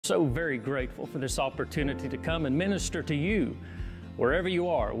So very grateful for this opportunity to come and minister to you wherever you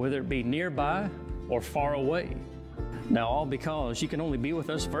are, whether it be nearby or far away. Now, all because you can only be with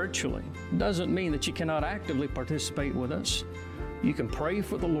us virtually doesn't mean that you cannot actively participate with us. You can pray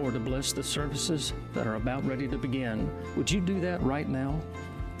for the Lord to bless the services that are about ready to begin. Would you do that right now?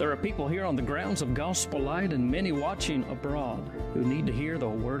 There are people here on the grounds of Gospel Light and many watching abroad who need to hear the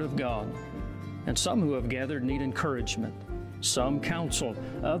Word of God. And some who have gathered need encouragement. Some counsel,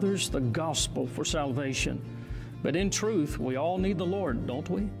 others the gospel for salvation. But in truth, we all need the Lord, don't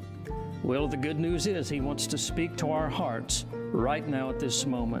we? Well, the good news is He wants to speak to our hearts right now at this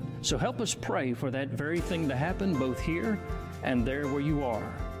moment. So help us pray for that very thing to happen both here and there where you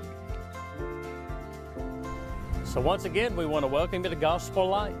are. So once again, we want to welcome you to Gospel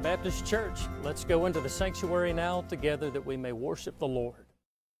Light Baptist Church. Let's go into the sanctuary now together that we may worship the Lord.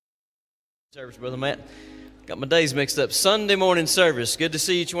 Service, Brother Matt. Got my days mixed up. Sunday morning service. Good to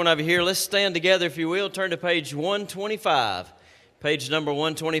see each one of you here. Let's stand together, if you will. Turn to page 125. Page number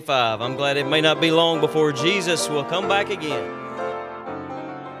 125. I'm glad it may not be long before Jesus will come back again.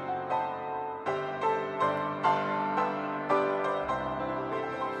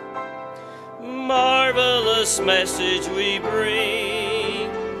 Marvelous message we bring,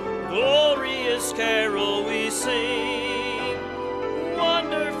 glorious carol we sing,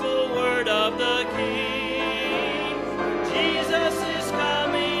 wonderful word of the King. Jesus is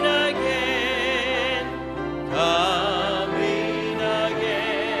coming again, coming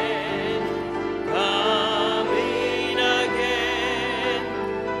again, coming again.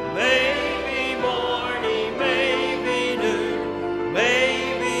 Maybe morning, maybe noon,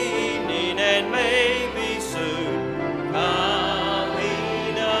 maybe evening, and maybe soon.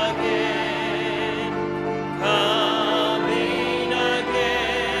 Coming again, coming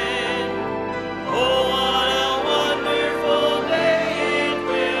again. Oh, what a wonderful day it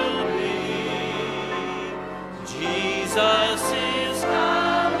will be. Jesus is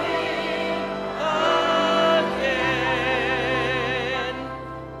coming again.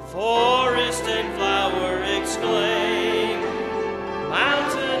 Forest and flower exclaim,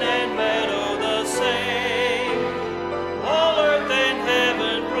 mountain and meadow the same, all earth and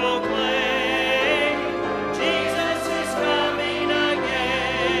heaven proclaim, Jesus is coming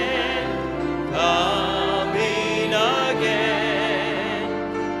again, coming again,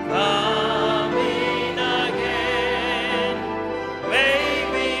 coming again.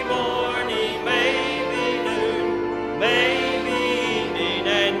 Maybe morning, maybe noon, maybe evening,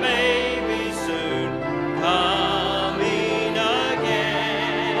 and maybe soon. Coming again,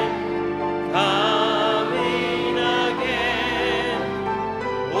 coming again.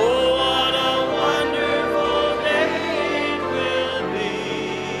 Oh, what a wonderful day it will be.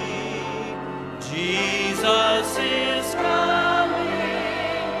 Jesus is coming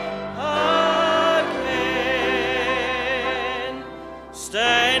again.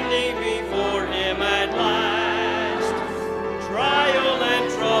 Standing before Him at last, trial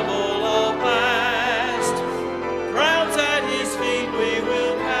and trouble all past, crowns at His feet we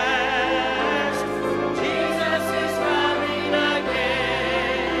will cast. Jesus is coming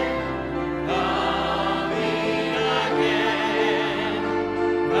again, coming again,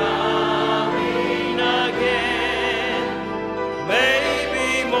 coming again.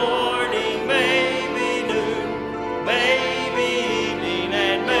 Maybe morning, maybe noon, maybe evening,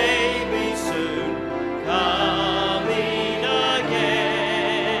 and maybe soon. Coming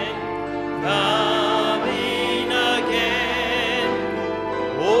again, coming again.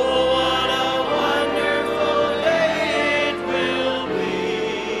 Oh, what a wonderful day it will be.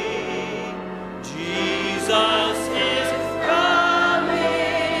 Jesus is coming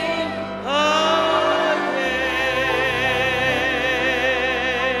again.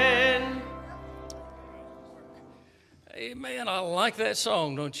 Amen. I like that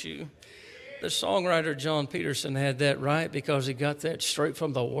song, don't you? The songwriter John Peterson had that right because he got that straight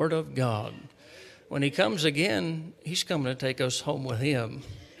from the Word of God. When He comes again, He's coming to take us home with Him.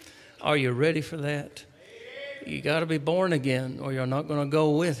 Are you ready for that? You got to be born again or you're not going to go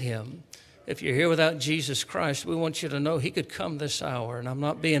with Him. If you're here without Jesus Christ, we want you to know He could come this hour. And I'm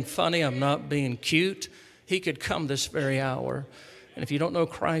not being funny. I'm not being cute. He could come this very hour. And if you don't know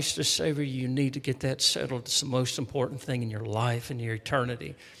Christ as Savior, you need to get that settled. It's the most important thing in your life and your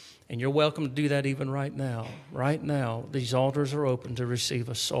eternity. And you're welcome to do that even right now. Right now, these altars are open to receive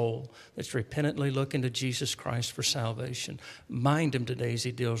a soul that's repentantly looking to Jesus Christ for salvation. Mind Him today as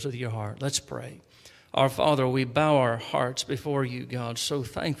He deals with your heart. Let's pray. Our Father, we bow our hearts before You, God, so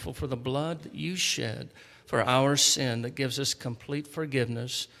thankful for the blood that You shed for our sin that gives us complete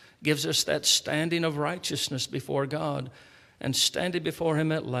forgiveness, gives us that standing of righteousness before God. and standing before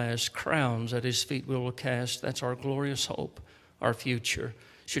him at last, crowns at his feet we will cast. That's our glorious hope, our future.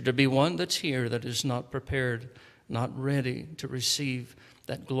 Should there be one that's here that is not prepared, not ready to receive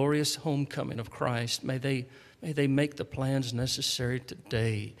that glorious homecoming of Christ, may they make the plans necessary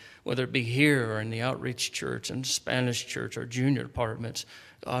today, whether it be here or in the outreach church and Spanish church or junior departments.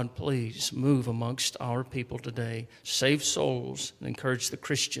 God, please move amongst our people today. Save souls and encourage the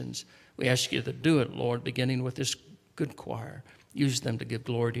Christians. We ask you to do it, Lord, beginning with this good choir. Use them to give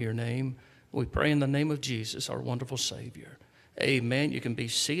glory to your name. We pray in the name of Jesus, our wonderful Savior. Amen. You can be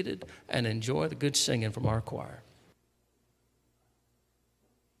seated and enjoy the good singing from our choir.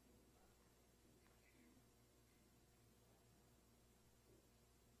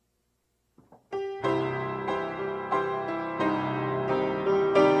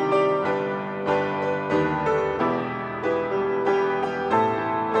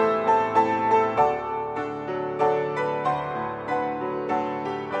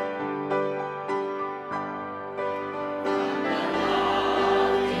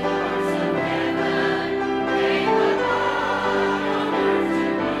 Heaven,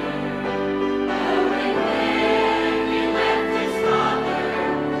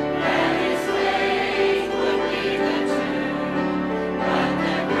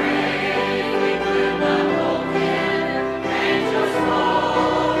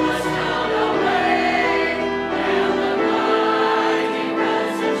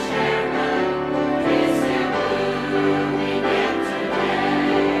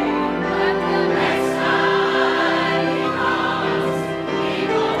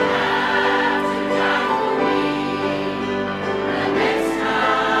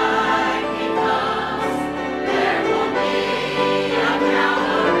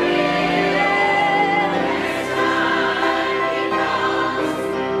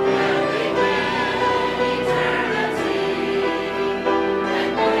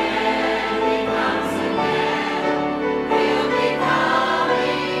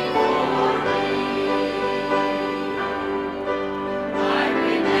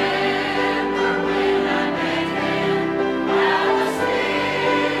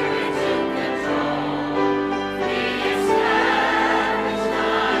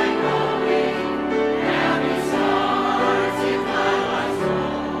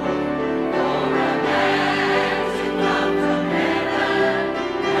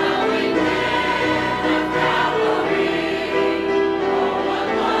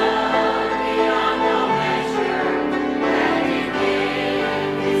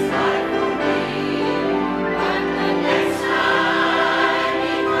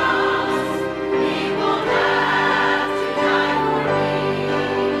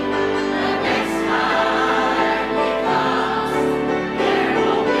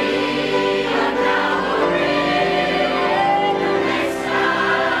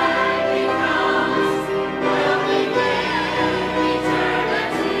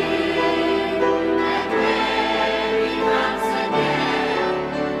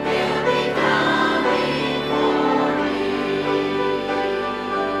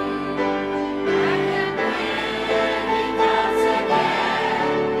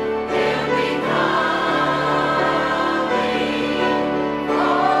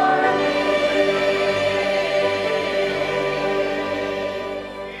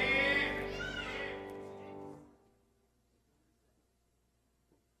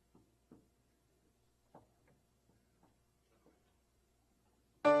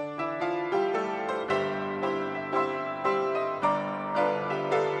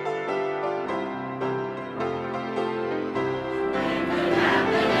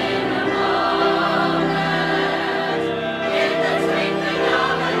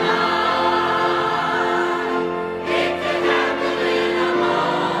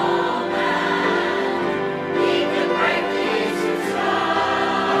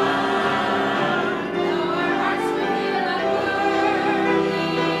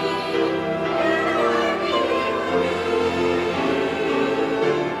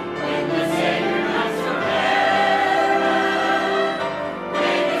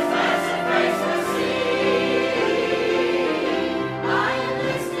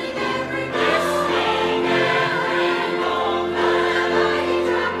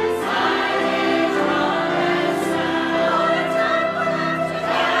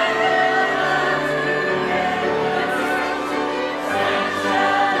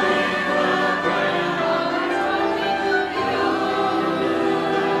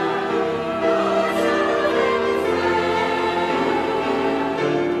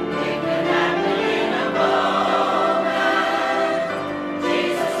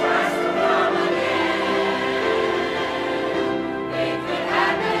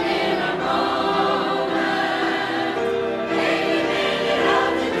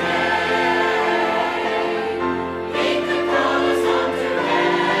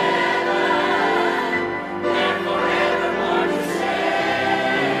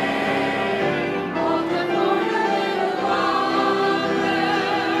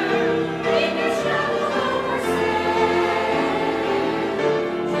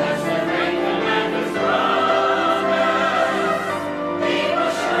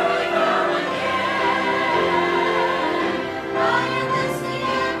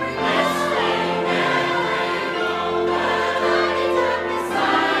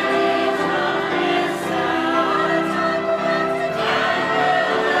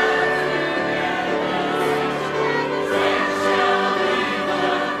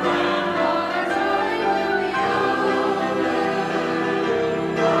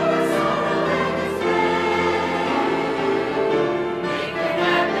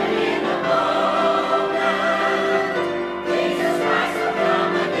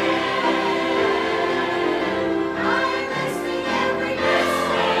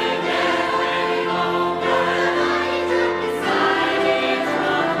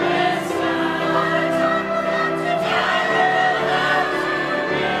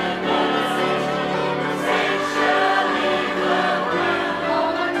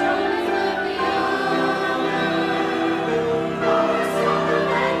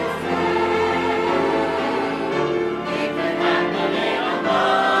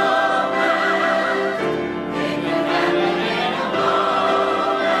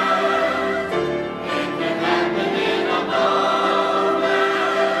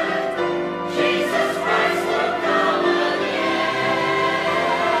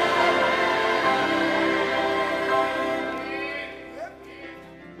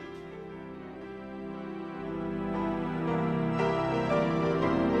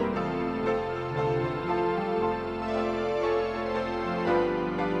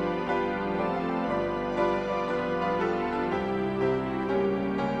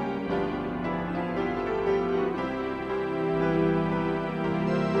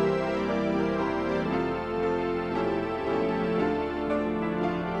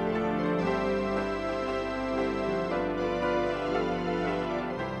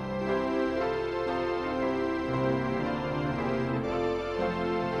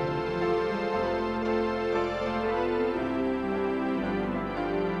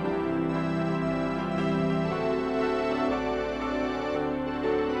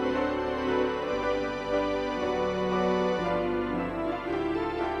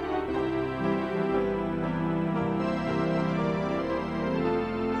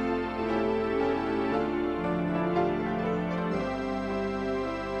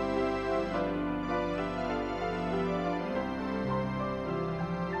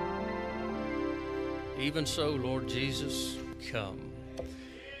 Even so, Lord Jesus, come.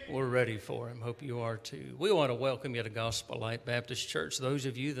 We're ready for him. Hope you are too. We want to welcome you to Gospel Light Baptist Church, those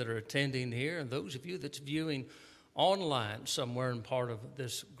of you that are attending here and those of you that's viewing online somewhere in part of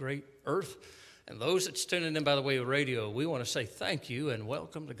this great earth, and those that's tuning in by the way of radio. We want to say thank you and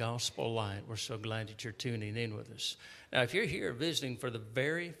welcome to Gospel Light. We're so glad that you're tuning in with us. Now, if you're here visiting for the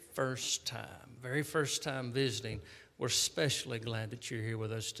very first time visiting, we're especially glad that you're here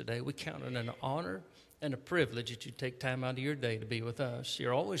with us today. We count it an honor and a privilege that you take time out of your day to be with us.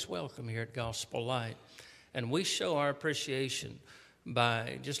 You're always welcome here at Gospel Light. And we show our appreciation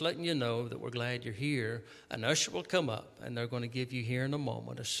by just letting you know that we're glad you're here. An usher will come up, and they're going to give you here in a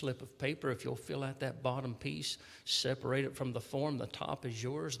moment a slip of paper. If you'll fill out that bottom piece, separate it from the form. The top is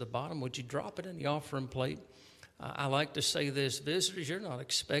yours. The bottom, would you drop it in the offering plate? I like to say this, visitors, you're not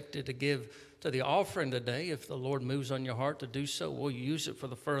expected to give to the offering today. If the Lord moves on your heart to do so, we'll use it for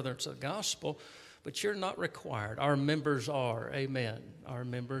the furtherance of the gospel. But you're not required. Our members are, amen. Our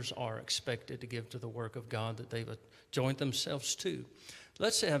members are expected to give to the work of God that they've joined themselves to.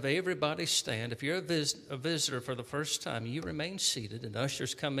 Let's have everybody stand. If you're a visitor for the first time, you remain seated, and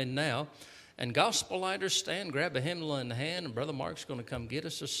ushers come in now. And gospel lighters stand, grab a hymnal in the hand, and Brother Mark's going to come get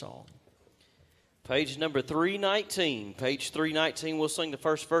us a song. Page number 319. Page 319, we'll sing the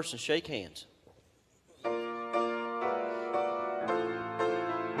first verse and shake hands.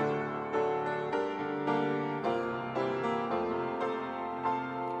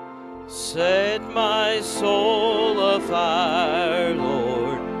 Set my soul afire,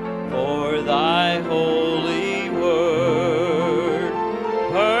 Lord, for thy holy word.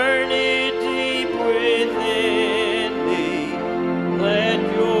 Burn it deep within me, let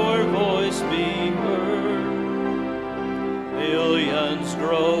your voice be heard. Millions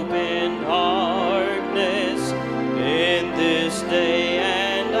grope in darkness in this day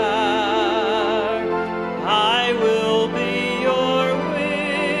and hour. I will be your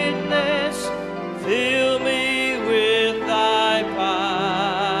witness. Fill me with thy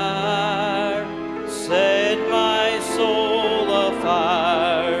power. Set my soul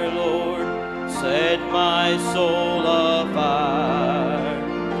afire, Lord. Set my soul afire.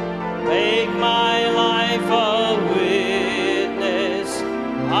 Make my life a witness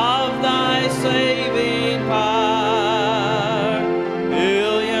of thy saving power.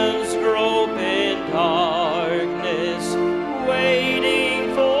 Millions grope in darkness,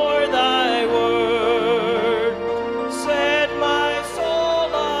 waiting for thy word. Set my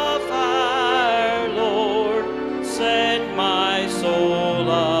soul afire, Lord. Set my soul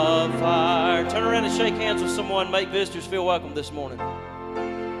afire. Turn around and shake hands with someone. Make visitors feel welcome this morning.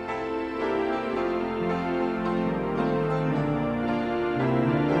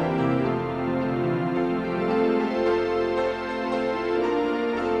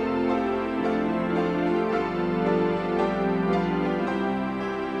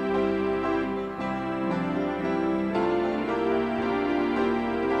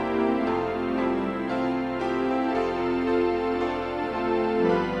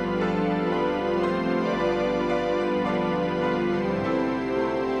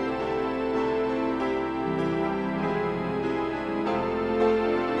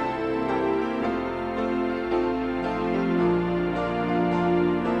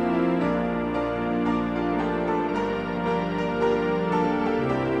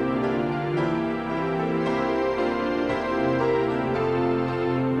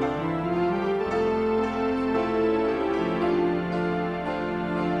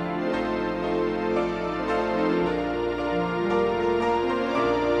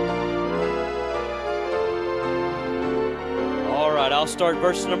 I'll start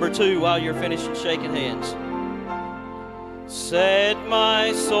verse number 2 while you're finishing shaking hands. Set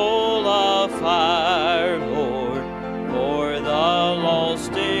my soul afire, Lord, for the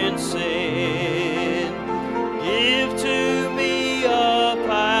lost in sin. Give to me a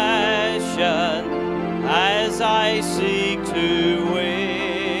passion as I seek to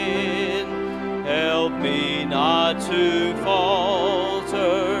win. Help me not to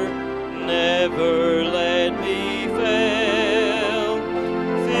falter, never let me fail.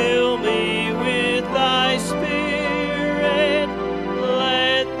 Fill me with thy spirit,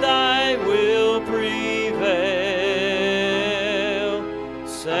 let thy will prevail.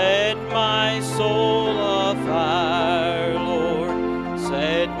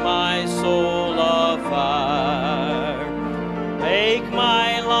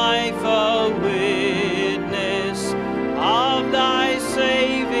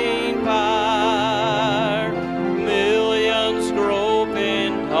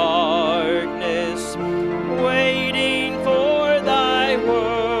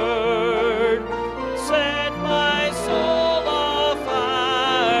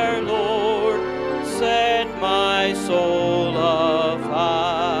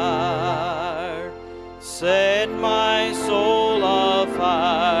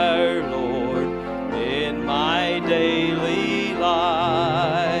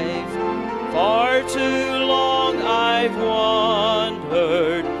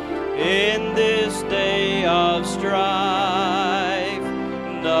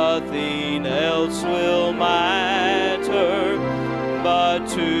 nothing else will matter but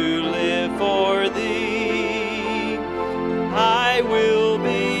to live for Thee. I will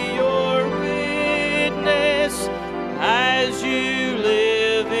be your witness as you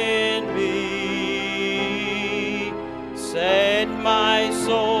live in me. Set my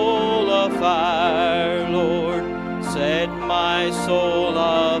soul afire, Lord, set my soul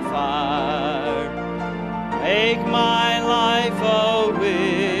afire. Make my life a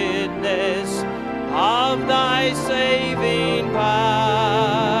witness of Thy saving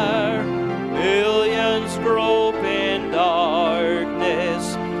power. Millions grope in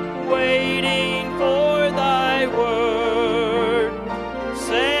darkness, waiting for Thy word.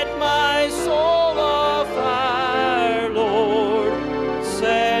 Set my soul afire, Lord,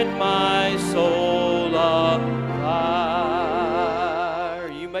 set my soul afire.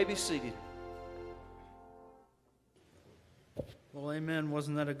 You may be seated. Well, amen.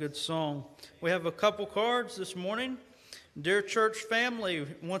 Wasn't that a good song? We have a couple cards this morning. Dear church family,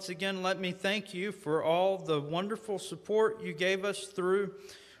 once again, let me thank you for all the wonderful support you gave us through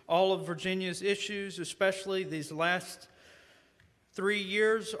all of Virginia's issues, especially these last 3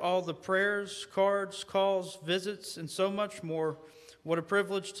 years, all the prayers, cards, calls, visits, and so much more. What a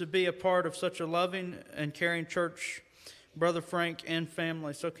privilege to be a part of such a loving and caring church, Brother Frank and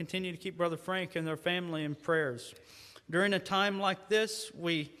family. So continue to keep Brother Frank and their family in prayers. During a time like this,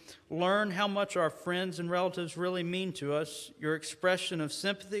 we learn how much our friends and relatives really mean to us. Your expression of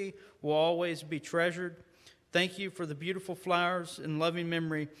sympathy will always be treasured. Thank you for the beautiful flowers and loving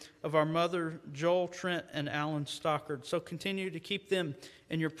memory of our mother, Joel Trent and Alan Stockard. So continue to keep them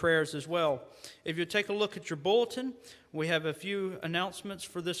in your prayers as well. If you take a look at your bulletin, we have a few announcements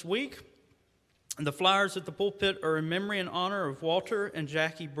for this week. The flowers at the pulpit are in memory and honor of Walter and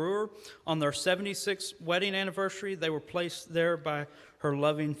Jackie Brewer. On their 76th wedding anniversary, they were placed there by her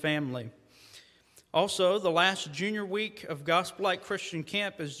loving family. Also, the last junior week of Gospel Light Christian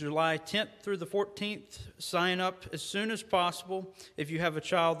Camp is July 10th through the 14th. Sign up as soon as possible if you have a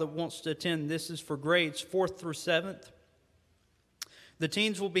child that wants to attend. This is for grades 4th through 7th. The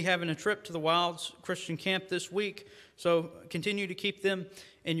teens will be having a trip to the Wilds Christian Camp this week, so continue to keep them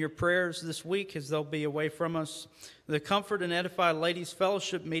in your prayers this week as they'll be away from us. The Comfort and Edify Ladies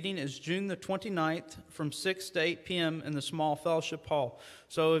Fellowship meeting is June the 29th from 6 to 8 p.m. in the small fellowship hall.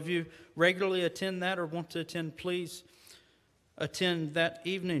 So if you regularly attend that or want to attend, please attend that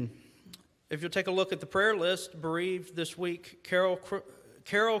evening. If you'll take a look at the prayer list, bereaved this week, Carol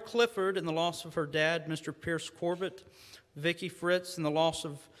Clifford in the loss of her dad, Mr. Pierce Corbett, Vicki Fritz in the loss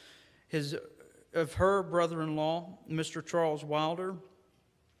of her brother-in-law, Mr. Charles Wilder,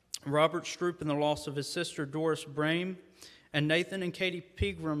 Robert Stroop in the loss of his sister, Doris Brame, and Nathan and Katie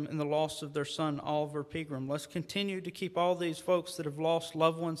Pegram in the loss of their son, Oliver Pegram. Let's continue to keep all these folks that have lost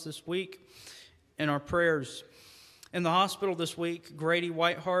loved ones this week in our prayers. In the hospital this week, Grady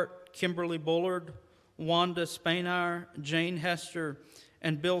Whiteheart, Kimberly Bullard, Wanda Spainhour, Jane Hester,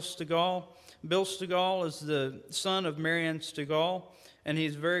 and Bill Stegall. Bill Stegall is the son of Marianne Stegall, and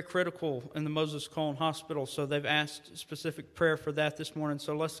he's very critical in the Moses Cone Hospital, so they've asked specific prayer for that this morning,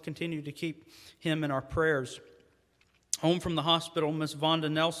 so let's continue to keep him in our prayers. Home from the hospital, Miss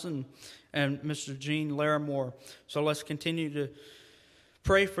Vonda Nelson and Mr. Gene Larimore, so let's continue to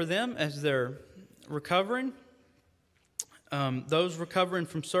pray for them as they're recovering. Those recovering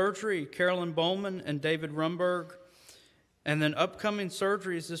from surgery, Carolyn Bowman and David Rumberg. And then upcoming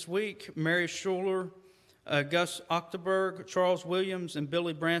surgeries this week, Mary Schuler, Gus Octoberg, Charles Williams, and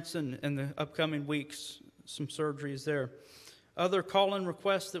Billy Branson in the upcoming weeks. Some surgeries there. Other call-in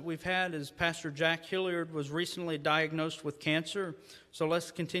requests that we've had is Pastor Jack Hilliard was recently diagnosed with cancer, so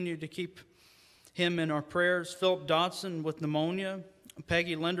let's continue to keep him in our prayers. Philip Dodson with pneumonia.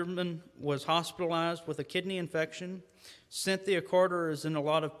 Peggy Linderman was hospitalized with a kidney infection. Cynthia Carter is in a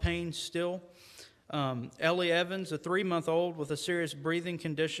lot of pain still. Ellie Evans, a 3-month-old with a serious breathing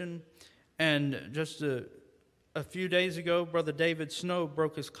condition. And just a few days ago, Brother David Snow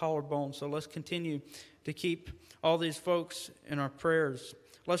broke his collarbone. So let's continue to keep all these folks in our prayers.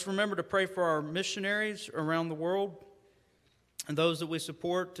 Let's remember to pray for our missionaries around the world and those that we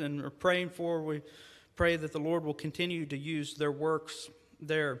support and are praying for. We pray that the Lord will continue to use their works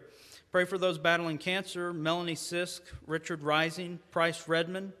there. Pray for those battling cancer, Melanie Sisk, Richard Rising, Price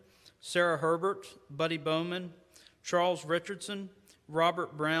Redmond, Sarah Herbert, Buddy Bowman, Charles Richardson,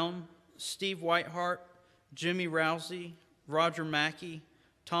 Robert Brown, Steve Whiteheart, Jimmy Rousey, Roger Mackey,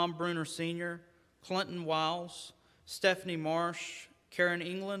 Tom Bruner Sr., Clinton Wiles, Stephanie Marsh, Karen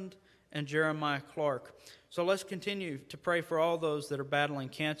England, and Jeremiah Clark. So let's continue to pray for all those that are battling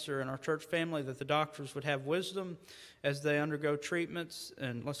cancer in our church family, that the doctors would have wisdom as they undergo treatments,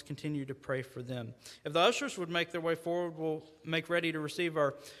 and let's continue to pray for them. If the ushers would make their way forward, we'll make ready to receive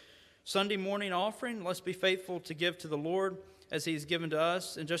our Sunday morning offering. Let's be faithful to give to the Lord as He's given to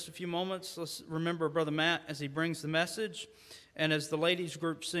us. In just a few moments, let's remember Brother Matt as he brings the message and as the ladies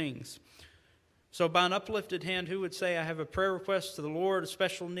group sings. So by an uplifted hand, who would say, I have a prayer request to the Lord, a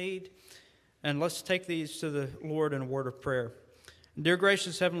special need? And let's take these to the Lord in a word of prayer. Dear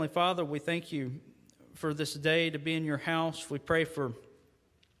gracious Heavenly Father, we thank you for this day to be in your house. We pray for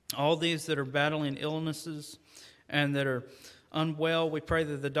all these that are battling illnesses and that are unwell. We pray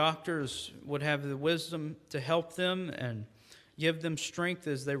that the doctors would have the wisdom to help them and give them strength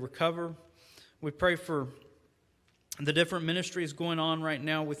as they recover. We pray for the different ministries going on right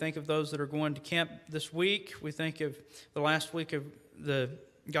now. We think of those that are going to camp this week. We think of the last week of the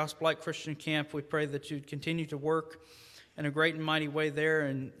Gospel Light Christian Camp. We pray that you'd continue to work in a great and mighty way there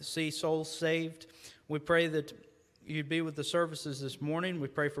and see souls saved. We pray that you'd be with the services this morning. We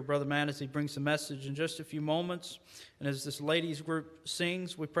pray for Brother Matt as he brings the message in just a few moments. And as this ladies group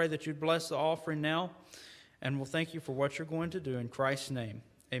sings, we pray that you'd bless the offering now. And we'll thank you for what you're going to do in Christ's name.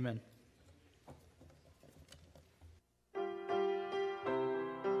 Amen.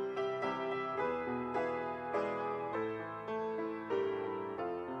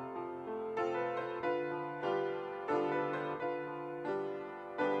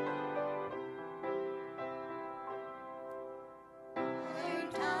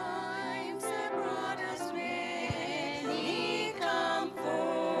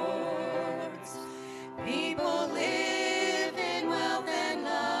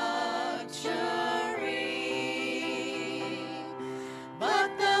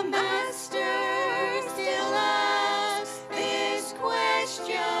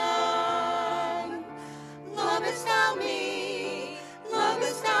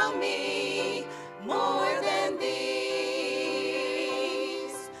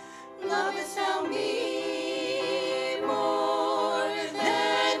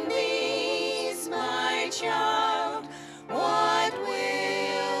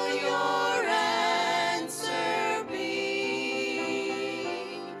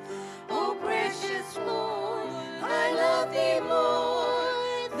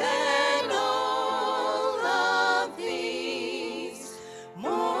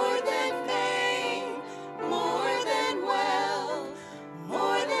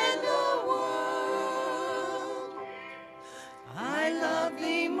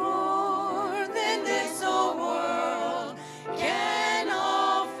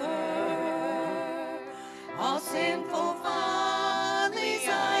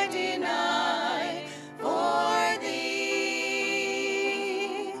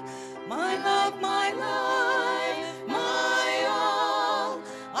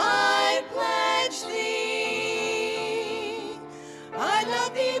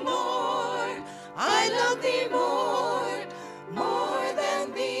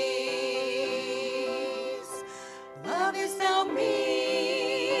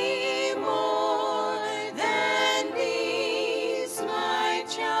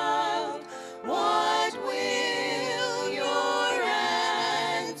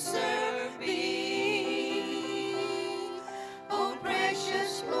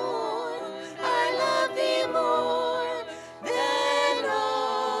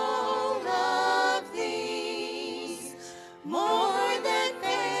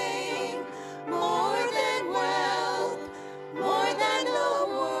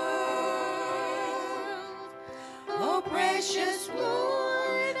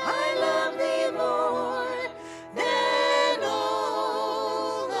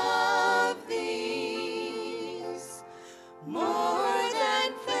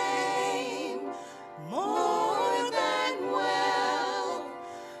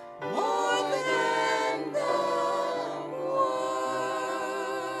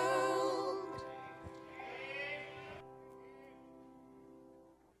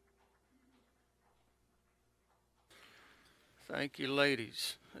 Thank you,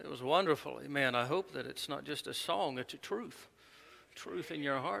 ladies. It was wonderful. Amen. I hope that it's not just a song, it's a truth. Truth in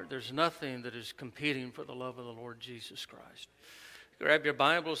your heart. There's nothing that is competing for the love of the Lord Jesus Christ. Grab your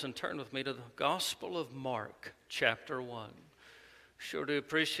Bibles and turn with me to the Gospel of Mark, chapter 1. Sure to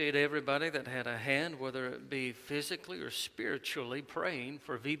appreciate everybody that had a hand, whether it be physically or spiritually, praying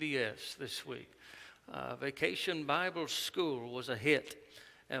for VBS this week. Vacation Bible School was a hit,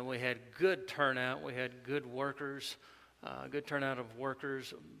 and we had good turnout. We had good workers. Good turnout of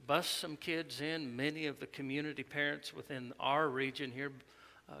workers, bus some kids in. Many of the community parents within our region here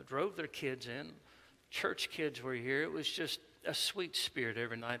drove their kids in. Church kids were here. It was just a sweet spirit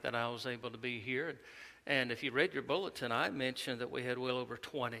every night that I was able to be here. And if you read your bulletin, I mentioned that we had well over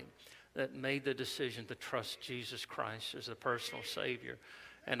 20 that made the decision to trust Jesus Christ as a personal Savior.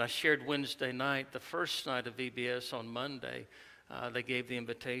 And I shared Wednesday night, the first night of VBS on Monday, they gave the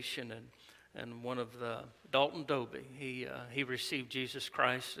invitation, and one of the, Dalton Doby, he received Jesus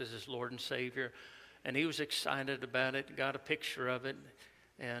Christ as his Lord and Savior, and he was excited about it, got a picture of it,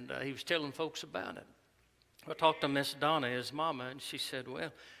 and he was telling folks about it. I talked to Miss Donna, his mama, and she said,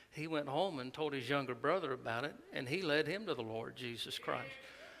 well, he went home and told his younger brother about it, and he led him to the Lord Jesus Christ.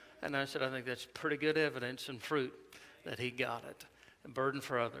 And I said, I think that's pretty good evidence and fruit that he got it, a burden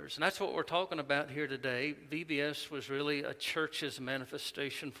for others. And that's what we're talking about here today. VBS was really a church's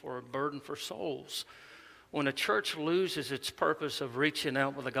manifestation for a burden for souls. When a church loses its purpose of reaching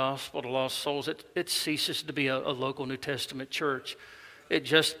out with the gospel to lost souls, it ceases to be a local New Testament church. It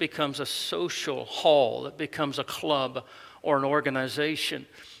just becomes a social hall. It becomes a club or an organization.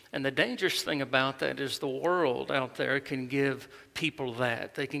 And the dangerous thing about that is the world out there can give people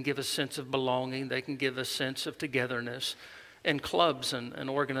that. They can give a sense of belonging. They can give a sense of togetherness in clubs and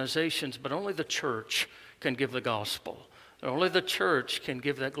organizations. But only the church can give the gospel. And only the church can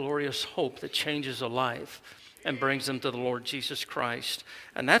give that glorious hope that changes a life and brings them to the Lord Jesus Christ.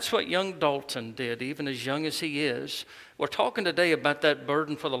 And that's what young Dalton did, even as young as he is. We're talking today about that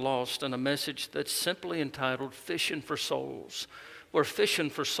burden for the lost and a message that's simply entitled Fishing for Souls. We're fishing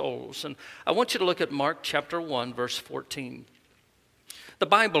for souls. And I want you to look at Mark chapter 1, verse 14. The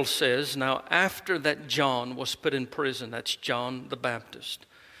Bible says, now after that John was put in prison, that's John the Baptist,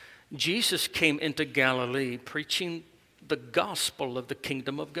 Jesus came into Galilee preaching the gospel of the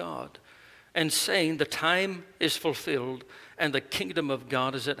kingdom of God and saying, the time is fulfilled and the kingdom of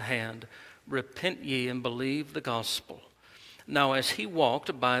God is at hand. Repent ye and believe the gospel. Now as he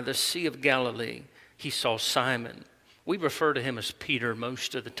walked by the Sea of Galilee, he saw Simon. We refer to him as Peter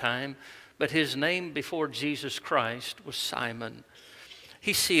most of the time, but his name before Jesus Christ was Simon.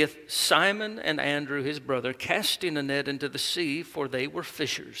 He seeth Simon and Andrew his brother casting a net into the sea, for they were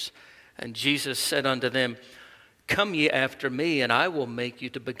fishers. And Jesus said unto them, come ye after me, and I will make you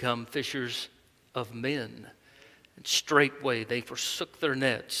to become fishers of men. And straightway they forsook their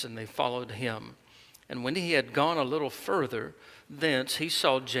nets, and they followed him. And when he had gone a little further, thence he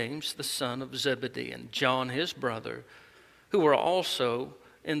saw James the son of Zebedee, and John his brother, who were also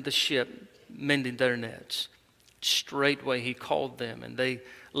in the ship mending their nets. Straightway he called them, and they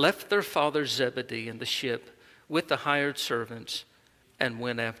left their father Zebedee in the ship with the hired servants, and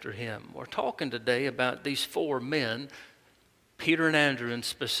went after him. We're talking today about these four men, Peter and Andrew in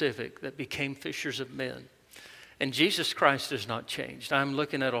specific, that became fishers of men. And Jesus Christ has not changed. I'm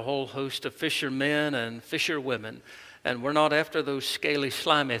looking at a whole host of fishermen and fisherwomen, and we're not after those scaly,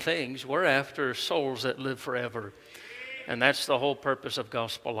 slimy things. We're after souls that live forever. And that's the whole purpose of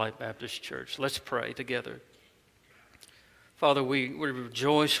Gospel Light Baptist Church. Let's pray together. Father, we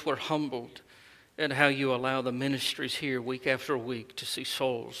rejoice, we're humbled at how you allow the ministries here week after week to see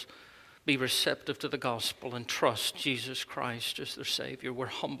souls be receptive to the gospel and trust Jesus Christ as their Savior. We're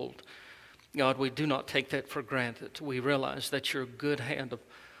humbled. God, we do not take that for granted. We realize that your good hand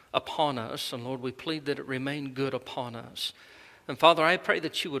upon us, and Lord, we plead that it remain good upon us. And Father, I pray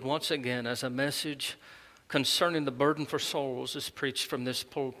that you would once again, as a message concerning the burden for souls is preached from this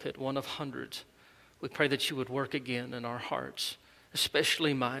pulpit, one of hundreds, we pray that you would work again in our hearts,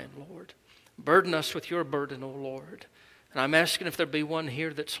 especially mine, Lord. Burden us with your burden, O Lord. And I'm asking if there be one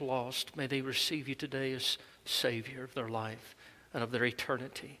here that's lost, may they receive you today as Savior of their life and of their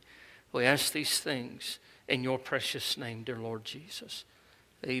eternity. We ask these things in your precious name, dear Lord Jesus.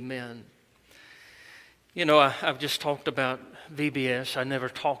 Amen. You know, I've just talked about VBS. I never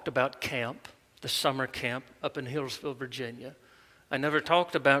talked about camp, the summer camp up in Hillsville, Virginia. I never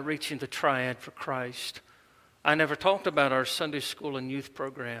talked about reaching the triad for Christ. I never talked about our Sunday school and youth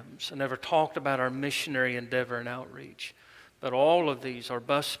programs. I never talked about our missionary endeavor and outreach. But all of these, our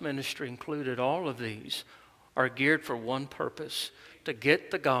bus ministry included, all of these are geared for one purpose, to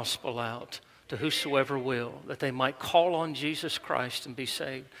get the gospel out to whosoever will, that they might call on Jesus Christ and be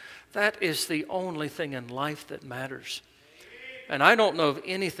saved. That is the only thing in life that matters. And I don't know of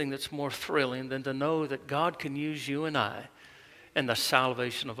anything that's more thrilling than to know that God can use you and I in the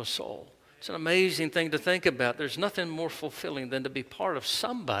salvation of a soul. It's an amazing thing to think about. There's nothing more fulfilling than to be part of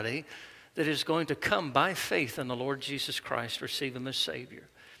somebody that is going to come by faith in the Lord Jesus Christ, receive him as Savior.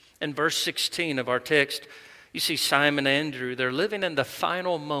 In verse 16 of our text, you see Simon and Andrew. They're living in the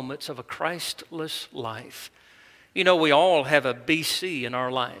final moments of a Christless life. You know, we all have a BC in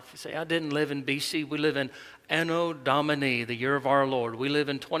our life. You say, I didn't live in BC. We live in Anno Domini, the year of our Lord. We live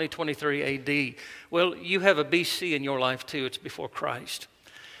in 2023 AD. Well, you have a BC in your life too. It's before Christ.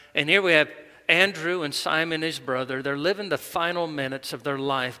 And here we have Andrew and Simon, his brother. They're living the final minutes of their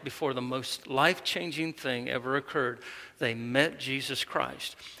life before the most life-changing thing ever occurred. They met Jesus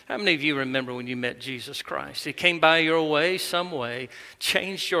Christ. How many of you remember when you met Jesus Christ? He came by your way, some way,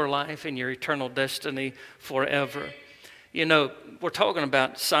 changed your life and your eternal destiny forever. You know, we're talking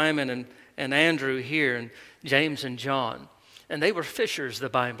about Simon and Andrew here, and James and John. And they were fishers, the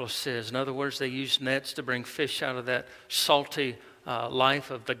Bible says. In other words, they used nets to bring fish out of that salty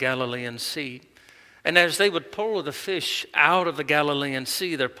life of the Galilean Sea. And as they would pull the fish out of the Galilean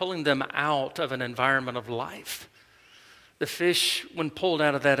Sea, they're pulling them out of an environment of life. The fish, when pulled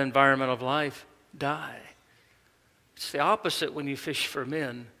out of that environment of life, die. It's the opposite when you fish for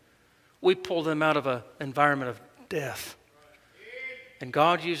men. We pull them out of an environment of death. And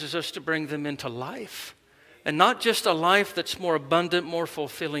God uses us to bring them into life. And not just a life that's more abundant, more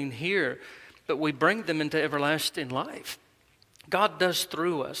fulfilling here, but we bring them into everlasting life. God does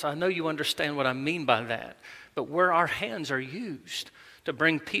through us. I know you understand what I mean by that. But where our hands are used to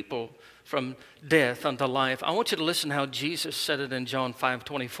bring people from death unto life. I want you to listen how Jesus said it in John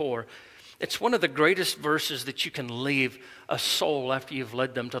 5:24. It's one of the greatest verses that you can leave a soul after you've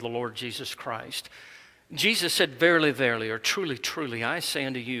led them to the Lord Jesus Christ. Jesus said, Verily, verily, or truly, truly, I say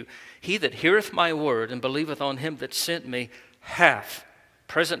unto you, he that heareth my word and believeth on him that sent me hath,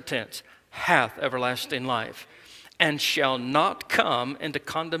 present tense, hath everlasting life, and shall not come into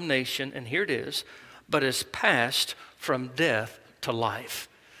condemnation, and here it is, but is passed from death to life.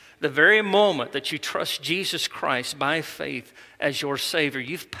 The very moment that you trust Jesus Christ by faith as your Savior,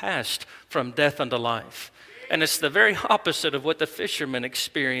 you've passed from death unto life. And it's the very opposite of what the fishermen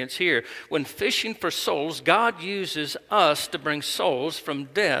experience here. When fishing for souls, God uses us to bring souls from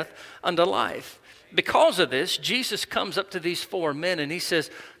death unto life. Because of this, Jesus comes up to these four men and he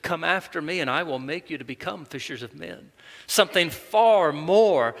says, come after me and I will make you to become fishers of men. Something far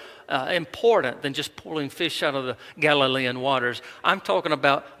more important than just pulling fish out of the Galilean waters. I'm talking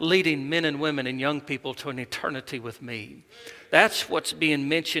about leading men and women and young people to an eternity with me. That's what's being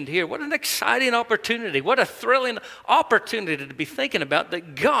mentioned here. What an exciting opportunity. What a thrilling opportunity to be thinking about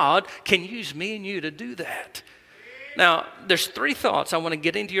that God can use me and you to do that. Now, there's three thoughts I want to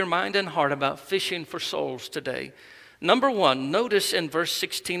get into your mind and heart about fishing for souls today. Number one, notice in verse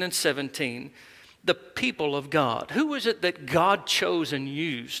 16 and 17, the people of God. Who was it that God chose and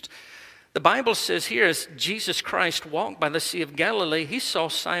used? The Bible says here, as Jesus Christ walked by the Sea of Galilee, he saw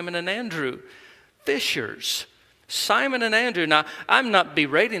Simon and Andrew, fishers. Simon and Andrew. Now, I'm not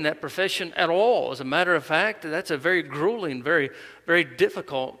berating that profession at all. As a matter of fact, that's a very grueling, very, very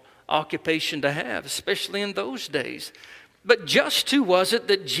difficult occupation to have, especially in those days. But just who was it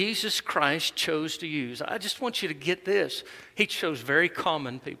that Jesus Christ chose to use? I just want you to get this. He chose very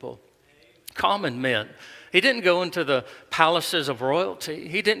common people, common men. He didn't go into the palaces of royalty.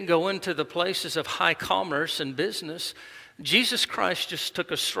 He didn't go into the places of high commerce and business. Jesus Christ just took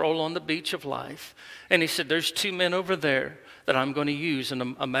a stroll on the beach of life, and he said, there's two men over there that I'm going to use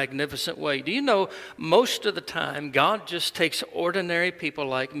in a magnificent way. Do you know, most of the time, God just takes ordinary people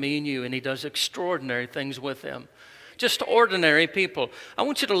like me and you, and he does extraordinary things with them. Just ordinary people. I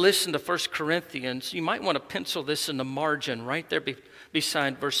want you to listen to 1 Corinthians. You might want to pencil this in the margin right there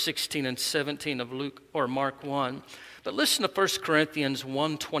beside verse 16 and 17 of Luke or Mark 1. But listen to 1 Corinthians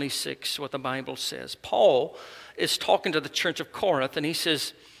 1:26, what the Bible says. Paul is talking to the church of Corinth, and he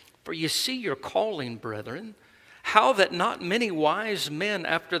says, for you see your calling, brethren, how that not many wise men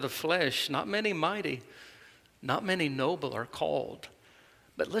after the flesh, not many mighty, not many noble are called.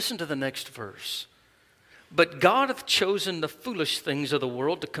 But listen to the next verse. But God hath chosen the foolish things of the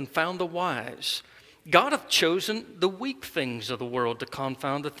world to confound the wise. God hath chosen the weak things of the world to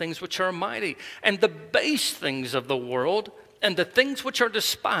confound the things which are mighty. And the base things of the world and the things which are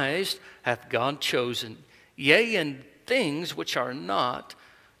despised hath God chosen. Yea, and things which are not,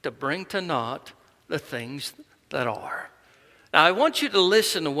 to bring to naught the things that are. Now, I want you to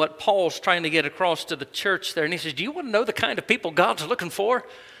listen to what Paul's trying to get across to the church there. And he says, do you want to know the kind of people God's looking for?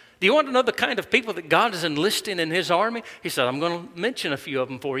 Do you want to know the kind of people that God is enlisting in his army? He said, I'm going to mention a few of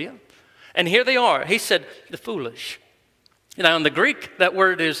them for you. And here they are. He said, the foolish. Now, in the Greek, that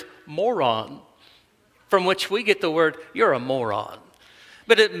word is moron, from which we get the word, you're a moron.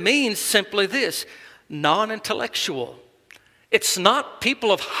 But it means simply this, non-intellectual. It's not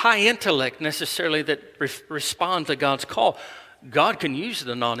people of high intellect necessarily that respond to God's call. God can use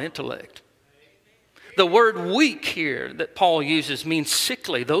the non-intellect. The word weak here that Paul uses means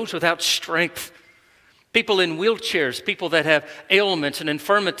sickly, those without strength. People in wheelchairs, people that have ailments and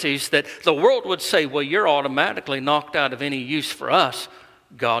infirmities that the world would say, well, you're automatically knocked out of any use for us.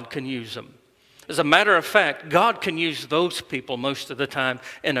 God can use them. As a matter of fact, God can use those people most of the time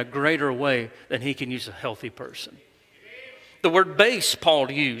in a greater way than he can use a healthy person. The word base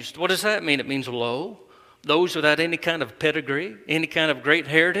Paul used. What does that mean? It means low. Those without any kind of pedigree, any kind of great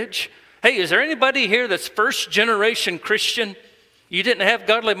heritage. Hey, is there anybody here that's first generation Christian? You didn't have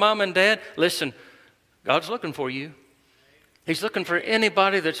godly mom and dad? Listen, God's looking for you. He's looking for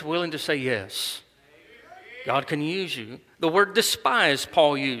anybody that's willing to say yes. God can use you. The word despise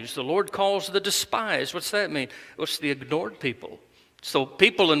Paul used. The Lord calls the despised. What's that mean? It's the ignored people. So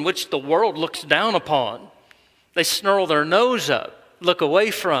people in which the world looks down upon. They snarl their nose up, look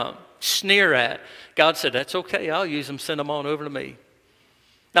away from, sneer at. God said, that's okay, I'll use them, send them on over to me.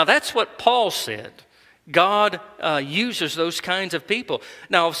 Now that's what Paul said. God uses those kinds of people.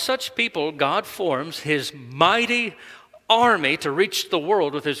 Now of such people, God forms his mighty army to reach the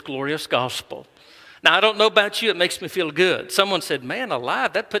world with his glorious gospel. Now I don't know about you, it makes me feel good. Someone said, man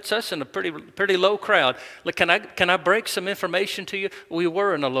alive, that puts us in a pretty low crowd. Look, can I break some information to you? We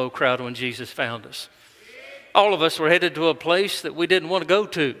were in a low crowd when Jesus found us. All of us were headed to a place that we didn't want to go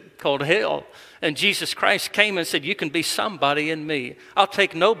to, called hell. And Jesus Christ came and said, you can be somebody in me. I'll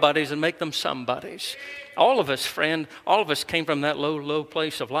take nobodies and make them somebodies. All of us, friend, all of us came from that low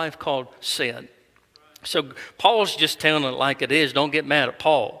place of life called sin. So Paul's just telling it like it is. Don't get mad at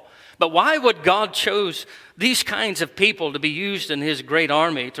Paul. But why would God choose these kinds of people to be used in his great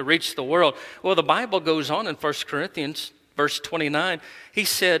army to reach the world? Well, the Bible goes on in 1 Corinthians verse 29, he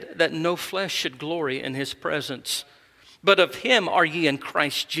said that no flesh should glory in his presence. But of him are ye in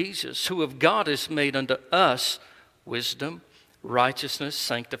Christ Jesus, who of God is made unto us wisdom, righteousness,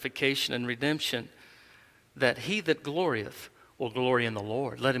 sanctification, and redemption, that he that glorieth will glory in the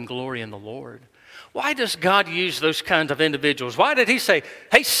Lord. Let him glory in the Lord. Why does God use those kinds of individuals? Why did he say,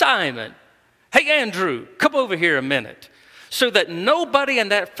 hey, Simon, hey, Andrew, come over here a minute? So that nobody in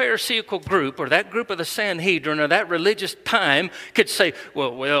that Pharisaical group or that group of the Sanhedrin or that religious time could say,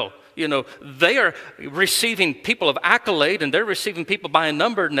 well, you know, they are receiving people of accolade and they're receiving people by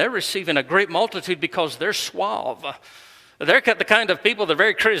number and they're receiving a great multitude because they're suave. They're the kind of people that are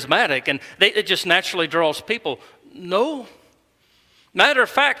very charismatic and it just naturally draws people. No. Matter of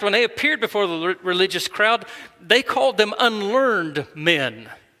fact, when they appeared before the religious crowd, they called them unlearned men.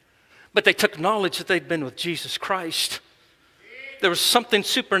 But they took knowledge that they'd been with Jesus Christ. There was something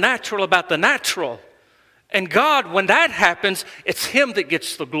supernatural about the natural. And God, when that happens, it's him that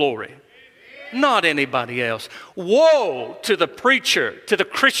gets the glory, not anybody else. Woe to the preacher, to the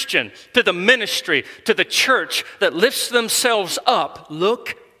Christian, to the ministry, to the church that lifts themselves up.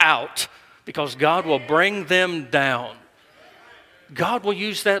 Look out, because God will bring them down. God will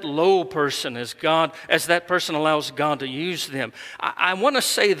use that low person as that person allows God to use them. I want to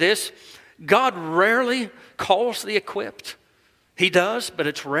say this. God rarely calls the equipped. He does, but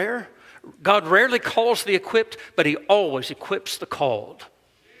it's rare. God rarely calls the equipped, but he always equips the called.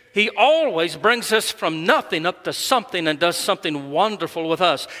 He always brings us from nothing up to something and does something wonderful with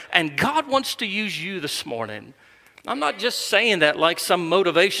us. And God wants to use you this morning. I'm not just saying that like some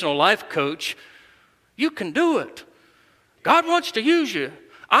motivational life coach. You can do it. God wants to use you.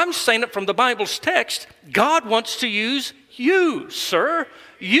 I'm saying it from the Bible's text. God wants to use you, sir.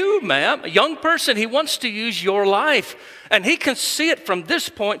 You, ma'am, a young person, he wants to use your life. And he can see it from this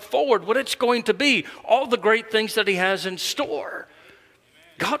point forward, what it's going to be, all the great things that he has in store.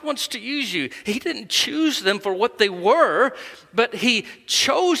 God wants to use you. He didn't choose them for what they were, but he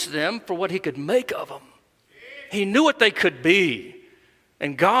chose them for what he could make of them. He knew what they could be.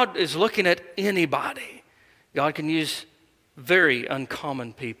 And God is looking at anybody. God can use very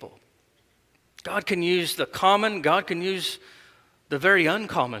uncommon people. God can use the common, God can use the very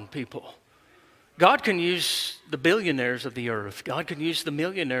uncommon people. God can use the billionaires of the earth. God can use the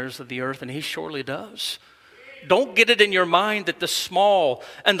millionaires of the earth, and he surely does. Don't get it in your mind that the small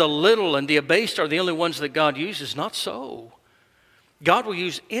and the little and the abased are the only ones that God uses. Not so. God will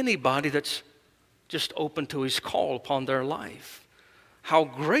use anybody that's just open to his call upon their life. How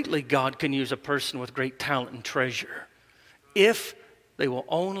greatly God can use a person with great talent and treasure if they will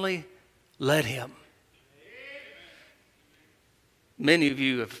only let him. Many of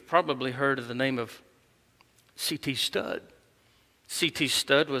you have probably heard of the name of C.T. Studd. C.T.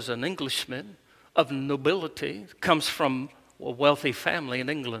 Studd was an Englishman of nobility, comes from a wealthy family in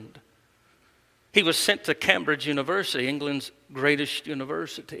England. He was sent to Cambridge University, England's greatest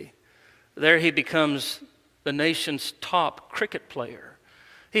university. There he becomes the nation's top cricket player.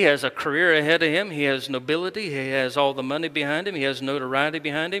 He has a career ahead of him. He has nobility. He has all the money behind him. He has notoriety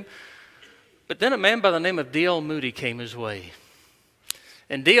behind him. But then a man by the name of D.L. Moody came his way.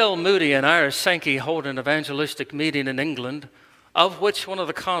 And D.L. Moody and Ira Sankey hold an evangelistic meeting in England, of which one of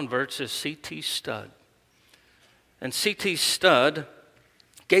the converts is C.T. Studd. And C.T. Studd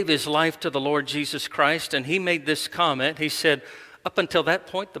gave his life to the Lord Jesus Christ, and he made this comment. He said, up until that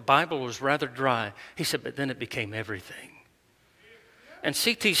point, the Bible was rather dry. He said, but then it became everything. And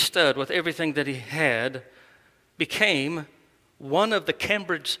C.T. Studd, with everything that he had, became one of the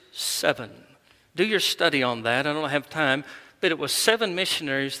Cambridge 7. Do your study on that. I don't have time. But it was 7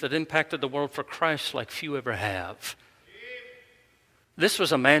 missionaries that impacted the world for Christ like few ever have. This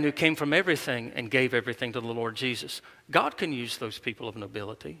was a man who came from everything and gave everything to the Lord Jesus. God can use those people of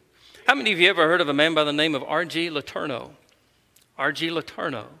nobility. How many of you ever heard of a man by the name of R.G. Letourneau? R.G.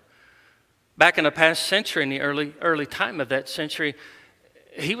 Letourneau. Back in the past century, in the early time of that century,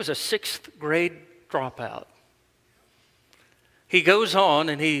 he was a 6th grade dropout. He goes on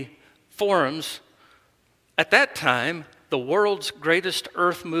and he forms, at that time, the world's greatest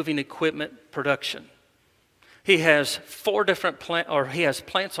earth-moving equipment production. He has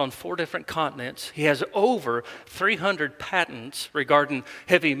plants on 4 different continents. He has over 300 patents regarding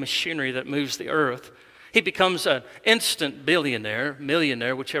heavy machinery that moves the earth. He becomes an instant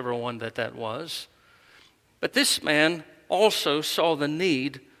millionaire, whichever one that was. But this man also saw the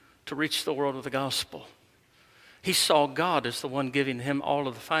need to reach the world with the gospel. He saw God as the one giving him all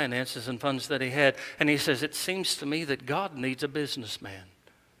of the finances and funds that he had. And he says, it seems to me that God needs a businessman.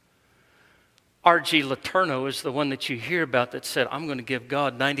 R.G. Letourneau is the one that you hear about that said, I'm going to give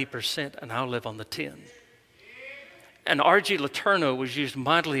God 90% and I'll live on the 10. And R.G. Letourneau was used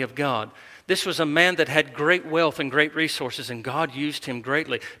mightily of God. This was a man that had great wealth and great resources, and God used him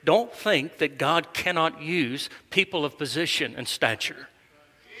greatly. Don't think that God cannot use people of position and stature.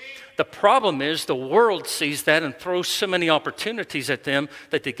 The problem is the world sees that and throws so many opportunities at them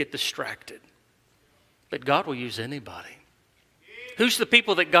that they get distracted. But God will use anybody. Who's the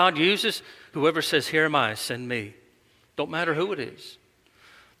people that God uses? Whoever says, here am I, send me. Don't matter who it is.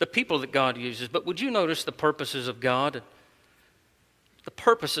 The people that God uses. But would you notice the purposes of God? The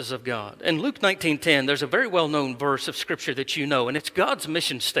purposes of God. In Luke 19:10, there's a very well-known verse of Scripture that you know, and it's God's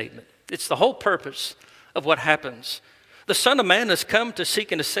mission statement. It's the whole purpose of what happens. The Son of Man has come to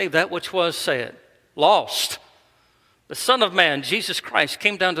seek and to save that which was said, lost. The Son of Man, Jesus Christ,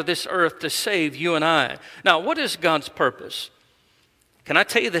 came down to this earth to save you and I. Now, what is God's purpose? Can I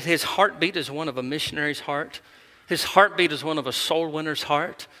tell you that his heartbeat is one of a missionary's heart? His heartbeat is one of a soul winner's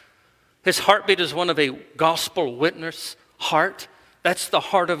heart. His heartbeat is one of a gospel witness heart. That's the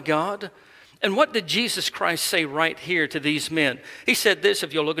heart of God. And what did Jesus Christ say right here to these men? He said this,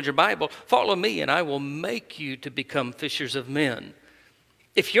 if you'll look at your Bible, follow me and I will make you to become fishers of men.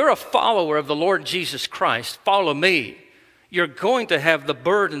 If you're a follower of the Lord Jesus Christ, follow me. You're going to have the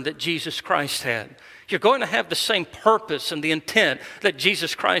burden that Jesus Christ had. You're going to have the same purpose and the intent that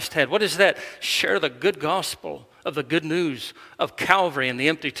Jesus Christ had. What is that? Share the good gospel of the good news of Calvary and the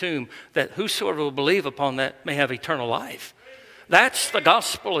empty tomb, that whosoever will believe upon that may have eternal life. That's the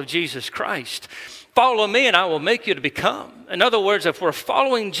gospel of Jesus Christ. Follow me and I will make you to become. In other words, if we're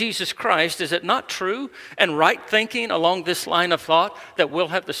following Jesus Christ, is it not true and right thinking along this line of thought that we'll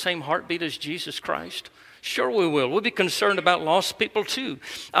have the same heartbeat as Jesus Christ? Sure we will. We'll be concerned about lost people too.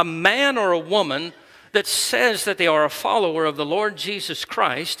 A man or a woman that says that they are a follower of the Lord Jesus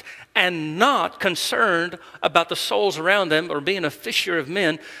Christ and not concerned about the souls around them or being a fisher of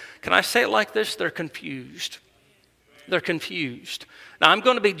men, can I say it like this? They're confused. They're confused. Now, I'm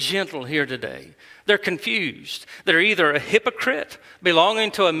going to be gentle here today. They're confused. They're either a hypocrite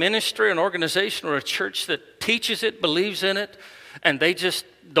belonging to a ministry, an organization, or a church that teaches it, believes in it, and they just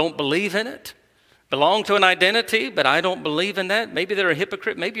don't believe in it. Belong to an identity, but I don't believe in that. Maybe they're a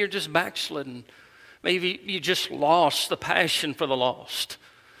hypocrite. Maybe you're just backslidden. Maybe you just lost the passion for the lost.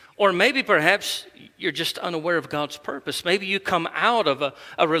 Or maybe perhaps you're just unaware of God's purpose. Maybe you come out of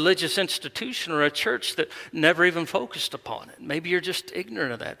a religious institution or a church that never even focused upon it. Maybe you're just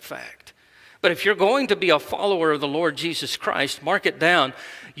ignorant of that fact. But if you're going to be a follower of the Lord Jesus Christ, mark it down,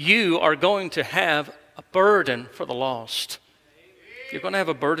 you are going to have a burden for the lost. You're going to have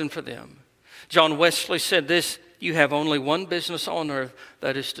a burden for them. John Wesley said this, you have only one business on earth,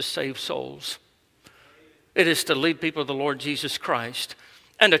 that is to save souls. It is to lead people to the Lord Jesus Christ.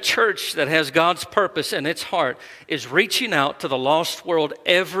 And a church that has God's purpose in its heart is reaching out to the lost world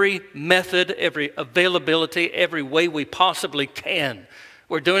every method, every availability, every way we possibly can.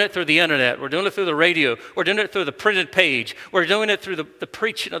 We're doing it through the internet. We're doing it through the radio. We're doing it through the printed page. We're doing it through the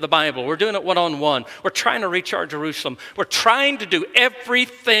preaching of the Bible. We're doing it one-on-one. We're trying to reach our Jerusalem. We're trying to do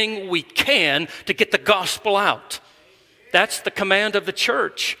everything we can to get the gospel out. That's the command of the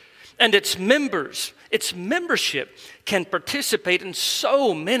church. And its members, its membership can participate in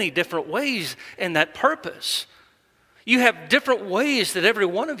so many different ways in that purpose. You have different ways that every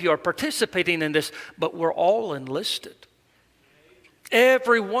one of you are participating in this, but we're all enlisted.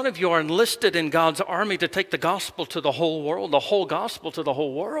 Every one of you are enlisted in God's army to take the gospel to the whole world, the whole gospel to the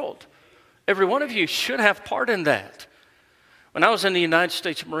whole world. Every one of you should have part in that. When I was in the United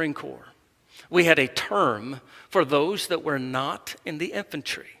States Marine Corps, we had a term for those that were not in the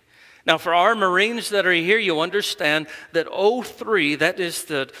infantry. Now, for our Marines that are here, you'll understand that 03, that is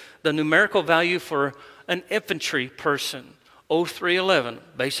the numerical value for an infantry person. 0311,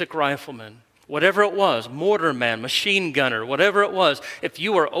 basic rifleman, whatever it was, mortarman, machine gunner, whatever it was. If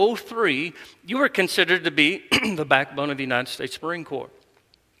you were 03, you were considered to be the backbone of the United States Marine Corps.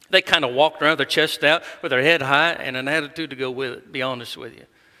 They kind of walked around with their chest out with their head high and an attitude to go with it, to be honest with you.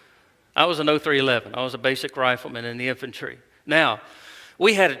 I was an 0311. I was a basic rifleman in the infantry. Now,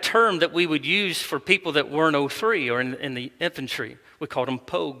 we had a term that we would use for people that weren't 03 or in the infantry. We called them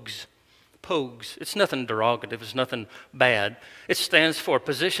POGs. POGs. It's nothing derogative. It's nothing bad. It stands for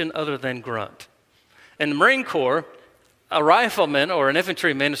position other than grunt. In the Marine Corps, a rifleman or an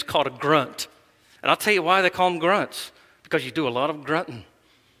infantryman is called a grunt. And I'll tell you why they call them grunts. Because you do a lot of grunting.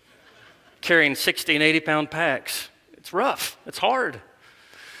 Carrying 60 and 80-pound packs. It's rough. It's hard.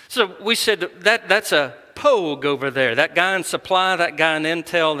 So we said that's a POG over there. That guy in supply, that guy in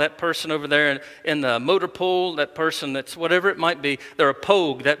intel, that person over there in the motor pool, that person that's whatever it might be, they're a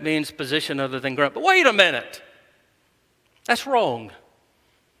POG. That means position other than grunt. But wait a minute. That's wrong.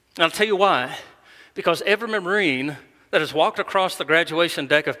 And I'll tell you why. Because every Marine that has walked across the graduation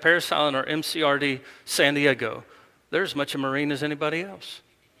deck of Parris Island or MCRD San Diego, they're as much a Marine as anybody else.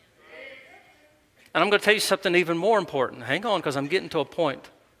 And I'm going to tell you something even more important. Hang on, because I'm getting to a point.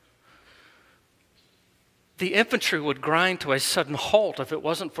 The infantry would grind to a sudden halt if it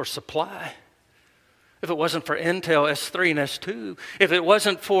wasn't for supply, if it wasn't for intel S3 and S2, if it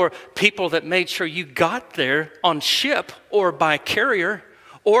wasn't for people that made sure you got there on ship or by carrier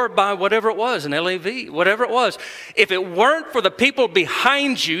or by whatever it was, an LAV, whatever it was. If it weren't for the people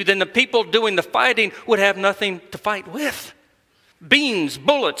behind you, then the people doing the fighting would have nothing to fight with. Beans,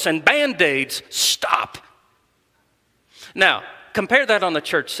 bullets, and Band-Aids, stop. Now, compare that on the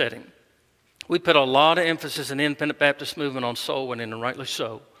church setting. We put a lot of emphasis in the Independent Baptist movement on soul winning, and rightly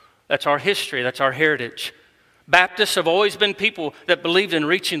so. That's our history. That's our heritage. Baptists have always been people that believed in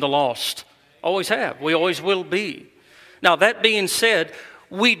reaching the lost. Always have. We always will be. Now, that being said,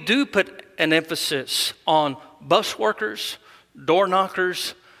 we do put an emphasis on bus workers, door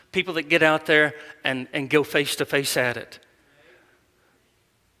knockers, people that get out there and go face-to-face at it.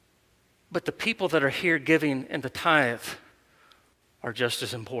 But the people that are here giving in the tithe are just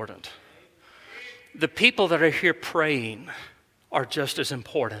as important. The people that are here praying are just as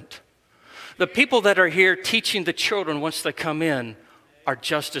important. The people that are here teaching the children once they come in are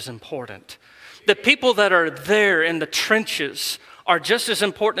just as important. The people that are there in the trenches are just as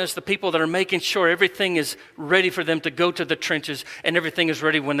important as the people that are making sure everything is ready for them to go to the trenches and everything is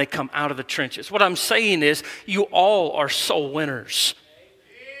ready when they come out of the trenches. What I'm saying is you all are soul winners.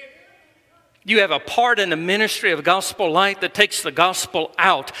 You have a part in the ministry of Gospel Light that takes the gospel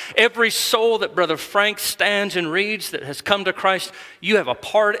out. Every soul that Brother Frank stands and reads that has come to Christ, you have a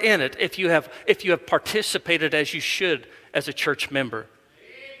part in it if you have participated as you should as a church member.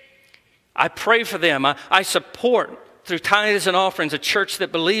 I pray for them. I support through tithes and offerings a church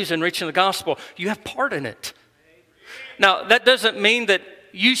that believes in reaching the gospel. You have part in it. Now, that doesn't mean that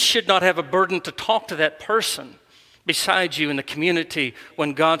you should not have a burden to talk to that person beside you in the community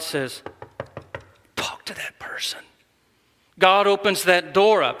when God says, talk to that person. God opens that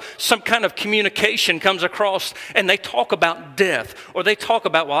door up. Some kind of communication comes across and they talk about death. Or they talk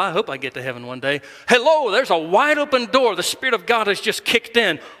about, well, I hope I get to heaven one day. Hello, there's a wide open door. The Spirit of God has just kicked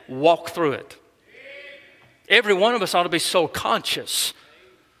in. Walk through it. Every one of us ought to be so conscious,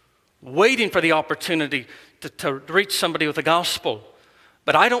 waiting for the opportunity to reach somebody with the gospel.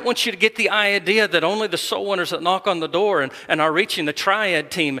 But I don't want you to get the idea that only the soul winners that knock on the door and are reaching the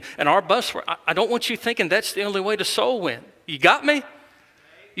triad team and our bus. I don't want you thinking that's the only way to soul win. You got me?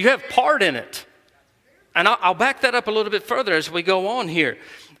 You have part in it. And I'll back that up a little bit further as we go on here.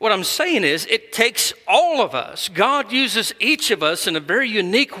 What I'm saying is it takes all of us. God uses each of us in a very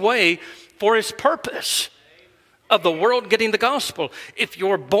unique way for His purpose of the world getting the gospel. If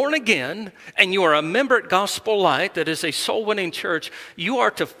you're born again and you are a member at Gospel Light, that is a soul-winning church, you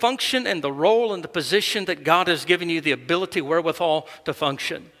are to function in the role and the position that God has given you the ability, wherewithal to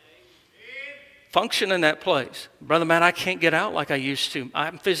function. Function in that place. Brother Matt, I can't get out like I used to.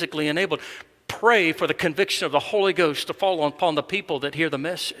 I'm physically enabled. Pray for the conviction of the Holy Ghost to fall upon the people that hear the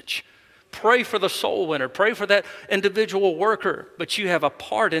message. Pray for the soul winner. Pray for that individual worker, but you have a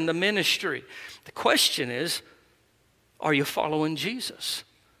part in the ministry. The question is, are you following Jesus?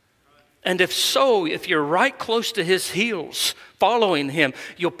 And if so, if you're right close to his heels, following him,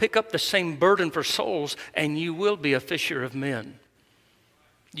 you'll pick up the same burden for souls, and you will be a fisher of men.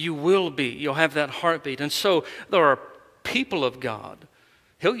 You will be. You'll have that heartbeat. And so there are people of God.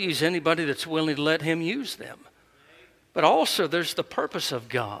 He'll use anybody that's willing to let him use them. But also there's the purpose of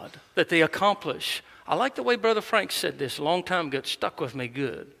God that they accomplish. I like the way Brother Frank said this a long time ago. It stuck with me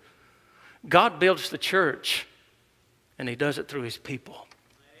good. God builds the church, and he does it through his people.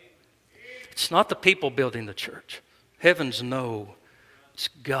 It's not the people building the church. Heavens no. It's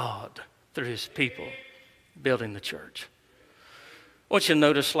God through his people building the church. I want you to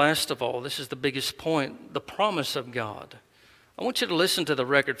notice, last of all, this is the biggest point, the promise of God. I want you to listen to the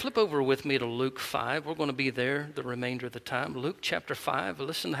record. Flip over with me to Luke 5. We're going to be there the remainder of the time. Luke chapter 5.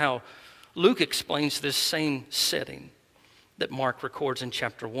 Listen to how Luke explains this same setting that Mark records in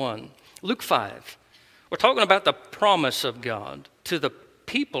chapter 1. Luke 5. We're talking about the promise of God to the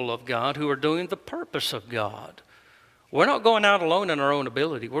people of God who are doing the purpose of God. We're not going out alone in our own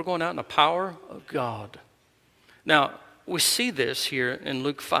ability. We're going out in the power of God. Now, we see this here in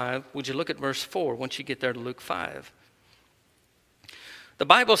Luke 5. Would you look at verse 4 once you get there to Luke 5? The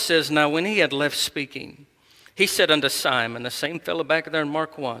Bible says, now when he had left speaking, he said unto Simon, the same fellow back there in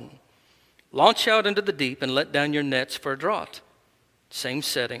Mark 1, launch out into the deep and let down your nets for a draught. Same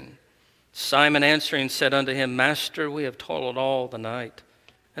setting. Simon answering said unto him, Master, we have toiled all the night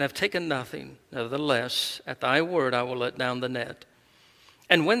and have taken nothing. Nevertheless, at thy word I will let down the net.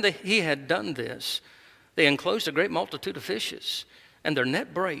 And when he had done this, they enclosed a great multitude of fishes, and their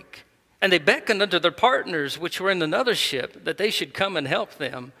net brake. And they beckoned unto their partners, which were in another ship, that they should come and help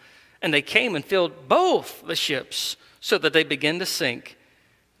them. And they came and filled both the ships, so that they began to sink.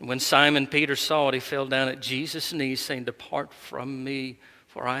 And when Simon Peter saw it, he fell down at Jesus' knees, saying, Depart from me,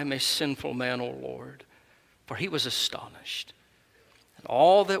 for I am a sinful man, O Lord. For he was astonished, and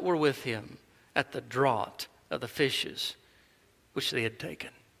all that were with him, at the draught of the fishes which they had taken.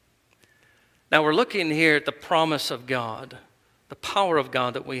 Now we're looking here at the promise of God, the power of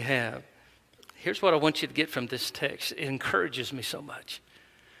God that we have. Here's what I want you to get from this text. It encourages me so much.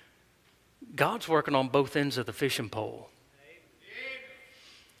 God's working on both ends of the fishing pole.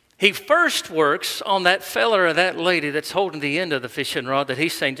 He first works on that fella or that lady that's holding the end of the fishing rod that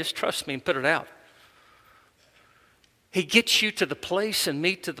he's saying, just trust me and put it out. He gets you to the place and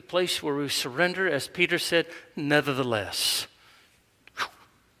me to the place where we surrender, as Peter said, nevertheless.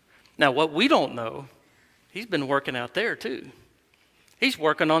 Now, what we don't know, he's been working out there too. He's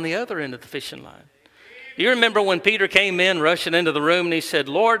working on the other end of the fishing line. Do you remember when Peter came in, rushing into the room, and he said,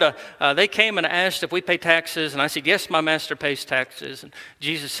 Lord, they came and asked if we pay taxes. And I said, yes, my master pays taxes. And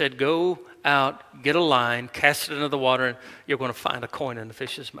Jesus said, go out, get a line, cast it into the water, and you're going to find a coin in the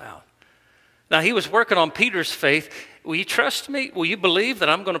fish's mouth. Now, he was working on Peter's faith. Will you trust me? Will you believe that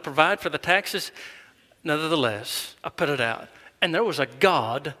I'm going to provide for the taxes? Nevertheless, I put it out. And there was a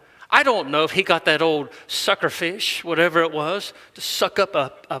God. I don't know if he got that old sucker fish, whatever it was, to suck up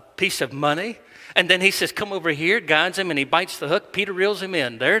a piece of money. And then he says, come over here, guides him, and he bites the hook. Peter reels him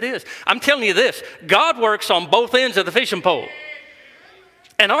in. There it is. I'm telling you this. God works on both ends of the fishing pole.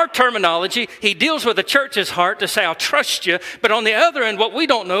 And our terminology, he deals with the church's heart to say, I'll trust you. But on the other end, what we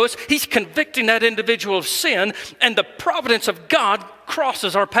don't know is he's convicting that individual of sin, and the providence of God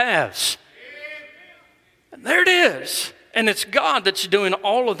crosses our paths. And there it is. And it's God that's doing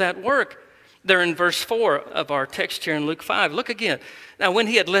all of that work. There in verse 4 of our text here in Luke 5. Look again. Now, when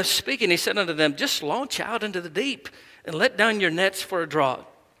he had left speaking, he said unto them, just launch out into the deep and let down your nets for a draught.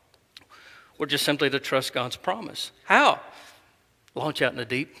 Or just simply to trust God's promise. How? Launch out in the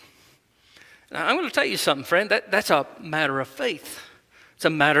deep. Now, I'm going to tell you something, friend. That's a matter of faith. It's a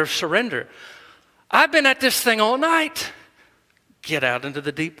matter of surrender. I've been at this thing all night. Get out into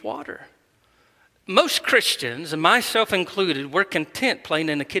the deep water. Most Christians, and myself included, we're content playing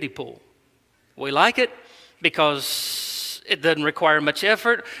in a kiddie pool. We like it because it doesn't require much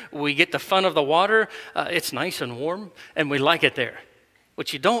effort. We get the fun of the water. It's nice and warm, and we like it there.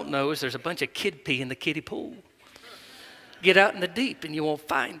 What you don't know is there's a bunch of kid pee in the kiddie pool. Get out in the deep, and you won't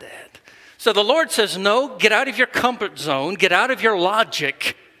find that. So the Lord says, no, get out of your comfort zone. Get out of your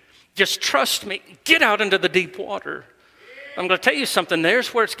logic. Just trust me. Get out into the deep water. I'm going to tell you something.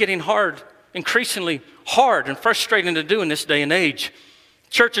 There's where it's getting hard, increasingly hard and frustrating to do in this day and age.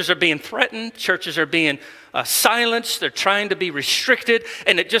 Churches are being threatened. Churches are being silenced. They're trying to be restricted.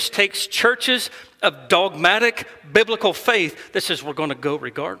 And it just takes churches of dogmatic biblical faith that says we're going to go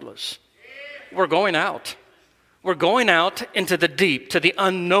regardless. We're going out. We're going out into the deep, to the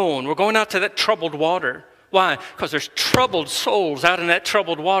unknown. We're going out to that troubled water. Why? Because there's troubled souls out in that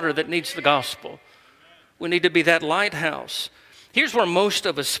troubled water that needs the gospel. We need to be that lighthouse. Here's where most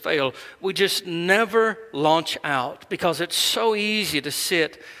of us fail. We just never launch out because it's so easy to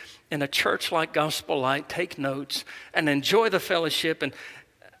sit in a church like Gospel Light, take notes, and enjoy the fellowship.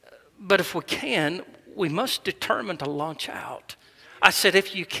 But if we can, we must determine to launch out. I said,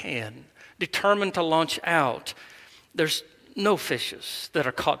 if you can, determine to launch out. There's no fishes that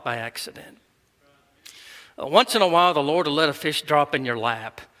are caught by accident. Once in a while, the Lord will let a fish drop in your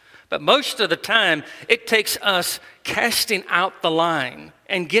lap. But most of the time, it takes us casting out the line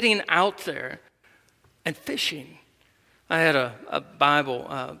and getting out there and fishing. I had a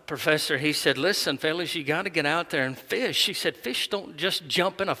Bible professor. He said, listen, fellas, you got to get out there and fish. He said, fish don't just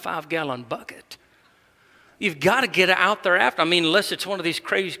jump in a 5-gallon bucket. You've got to get out there after. I mean, unless it's one of these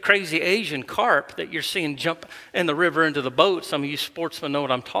crazy Asian carp that you're seeing jump in the river into the boat. Some of you sportsmen know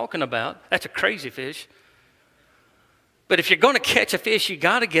what I'm talking about. That's a crazy fish. But if you're going to catch a fish, you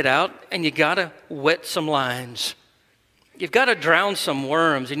got to get out and you got to wet some lines. You've got to drown some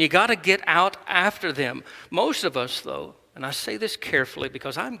worms and you got to get out after them. Most of us, though, and I say this carefully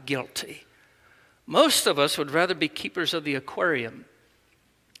because I'm guilty, most of us would rather be keepers of the aquarium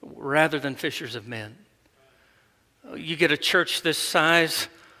rather than fishers of men. You get a church this size,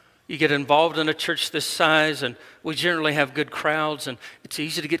 you get involved in a church this size, and we generally have good crowds, and it's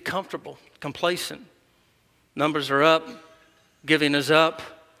easy to get comfortable, complacent. Numbers are up, giving is up,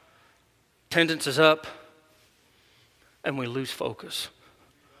 attendance is up, and we lose focus.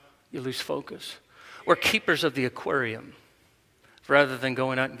 You lose focus. We're keepers of the aquarium rather than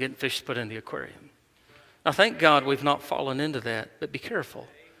going out and getting fish put in the aquarium. Now, thank God we've not fallen into that, but be careful.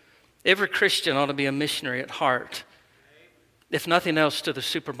 Every Christian ought to be a missionary at heart. If nothing else, to the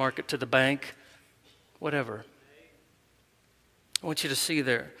supermarket, to the bank, whatever. I want you to see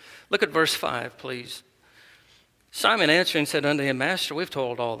there. Look at verse 5, please. Simon answering said unto him, Master, we've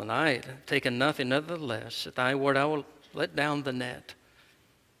toiled all the night, taken nothing nevertheless. At thy word I will let down the net.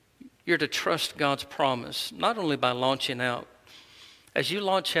 You're to trust God's promise, not only by launching out. As you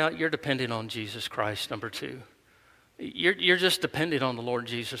launch out, you're depending on Jesus Christ, number 2. You're just depending on the Lord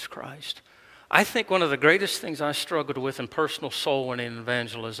Jesus Christ. I think one of the greatest things I struggled with in personal soul winning and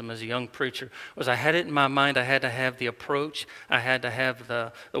evangelism as a young preacher was I had it in my mind I had to have the approach, I had to have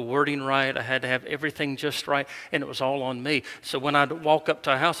the wording right, I had to have everything just right, and it was all on me. So when I'd walk up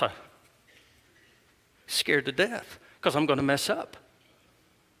to a house, I'm scared to death because I'm going to mess up.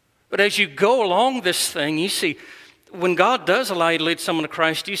 But as you go along this thing, you see, when God does allow you to lead someone to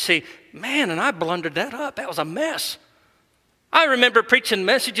Christ, you see, man, and I blundered that up. That was a mess. I remember preaching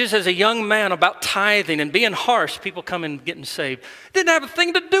messages as a young man about tithing and being harsh. People coming and getting saved. Didn't have a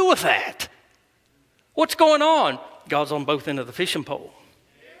thing to do with that. What's going on? God's on both ends of the fishing pole.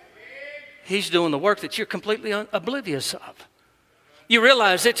 He's doing the work that you're completely oblivious of. You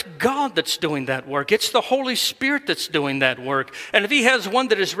realize it's God that's doing that work. It's the Holy Spirit that's doing that work. And if he has one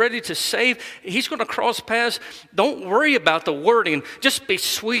that is ready to save, he's going to cross paths. Don't worry about the wording. Just be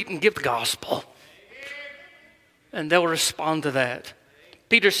sweet and give the gospel. And they'll respond to that.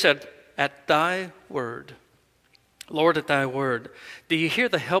 Peter said, at thy word, Lord, at thy word. Do you hear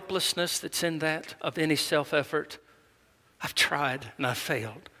the helplessness that's in that of any self-effort? I've tried and I've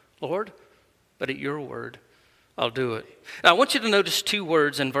failed. Lord, but at your word, I'll do it. Now, I want you to notice 2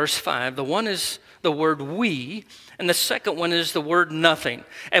 words in verse 5. The one is the word we, and the second one is the word nothing.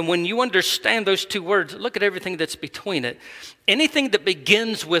 And when you understand those 2 words, look at everything that's between it. Anything that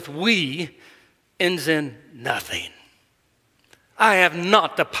begins with we ends in nothing. I have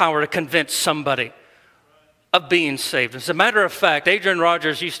not the power to convince somebody of being saved. As a matter of fact, Adrian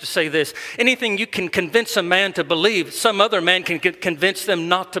Rogers used to say this, anything you can convince a man to believe, some other man can convince them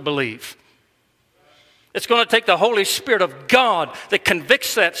not to believe. It's going to take the Holy Spirit of God that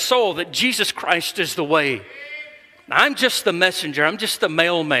convicts that soul that Jesus Christ is the way. Now, I'm just the messenger. I'm just the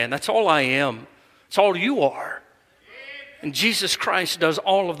mailman. That's all I am. It's all you are. And Jesus Christ does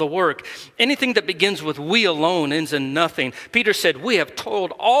all of the work. Anything that begins with we alone ends in nothing. Peter said, we have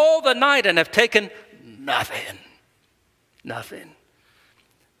toiled all the night and have taken nothing. Nothing.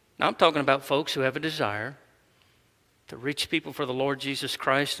 Now I'm talking about folks who have a desire to reach people for the Lord Jesus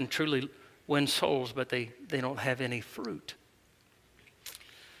Christ and truly win souls, but they don't have any fruit.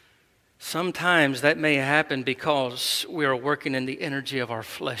 Sometimes that may happen because we are working in the energy of our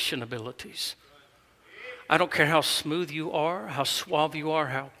flesh and abilities. I don't care how smooth you are, how suave you are,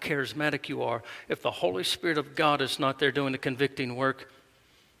 how charismatic you are. If the Holy Spirit of God is not there doing the convicting work,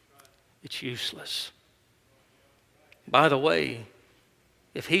 it's useless. By the way,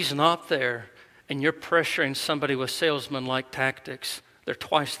 if he's not there and you're pressuring somebody with salesman-like tactics, they're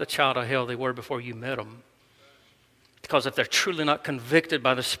twice the child of hell they were before you met them. Because if they're truly not convicted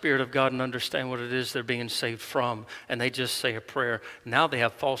by the Spirit of God and understand what it is they're being saved from, and they just say a prayer, now they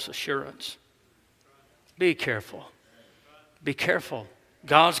have false assurance. Be careful. Be careful.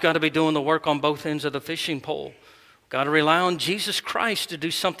 God's got to be doing the work on both ends of the fishing pole. Got to rely on Jesus Christ to do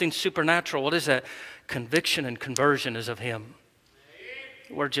something supernatural. What is that? Conviction and conversion is of Him.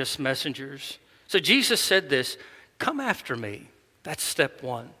 We're just messengers. So Jesus said this, come after me. That's step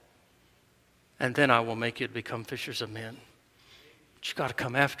one. And then I will make you to become fishers of men. But you got to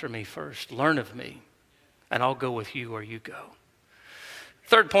come after me first. Learn of me. And I'll go with you where you go.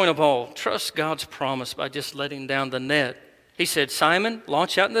 Third point of all, trust God's promise by just letting down the net. He said, Simon,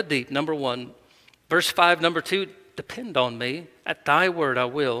 launch out in the deep, number one. Verse 5, number 2, depend on me. At thy word I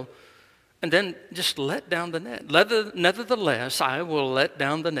will. And then just let down the net. Nevertheless, I will let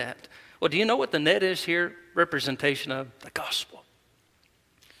down the net. Well, do you know what the net is here? Representation of the gospel.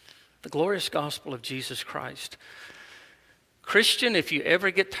 The glorious gospel of Jesus Christ. Christian, if you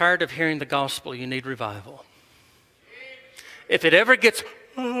ever get tired of hearing the gospel, you need revival. If it ever gets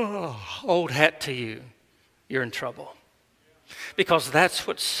old hat to you, you're in trouble. Because that's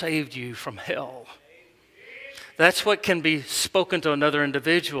what saved you from hell. That's what can be spoken to another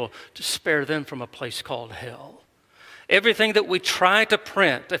individual to spare them from a place called hell. Everything that we try to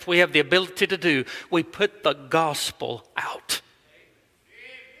print, if we have the ability to do, we put the gospel out.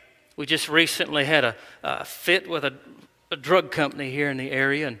 We just recently had a fit with a drug company here in the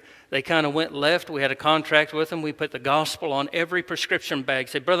area, and they kind of went left. We had a contract with them. We put the gospel on every prescription bag.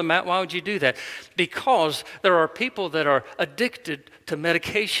 Say, Brother Matt, why would you do that? Because there are people that are addicted to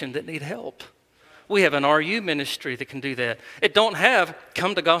medication that need help. We have an RU ministry that can do that. It don't have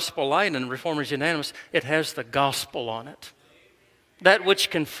Come to Gospel Light and Reformers Unanimous. It has the gospel on it. That which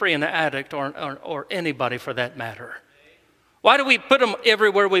can free an addict or anybody for that matter. Why do we put them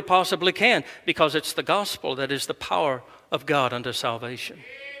everywhere we possibly can? Because it's the gospel that is the power of God unto salvation.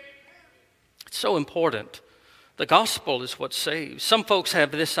 It's so important. The gospel is what saves. Some folks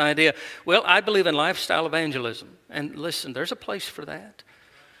have this idea, well, I believe in lifestyle evangelism. And listen, there's a place for that.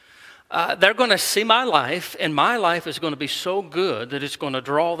 They're going to see my life, and my life is going to be so good that it's going to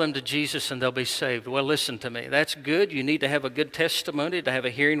draw them to Jesus and they'll be saved. Well, listen to me. That's good. You need to have a good testimony, to have a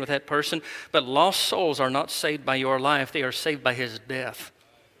hearing with that person. But lost souls are not saved by your life. They are saved by His death.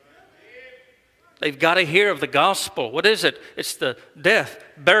 They've got to hear of the gospel. What is it? It's the death,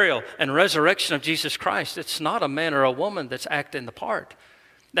 burial, and resurrection of Jesus Christ. It's not a man or a woman that's acting the part.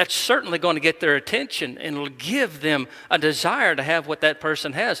 That's certainly going to get their attention and it'll give them a desire to have what that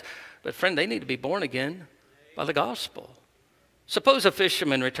person has. But friend, they need to be born again by the gospel. Suppose a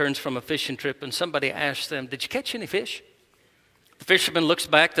fisherman returns from a fishing trip and somebody asks them, did you catch any fish? The fisherman looks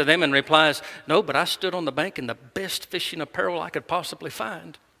back to them and replies, no, but I stood on the bank in the best fishing apparel I could possibly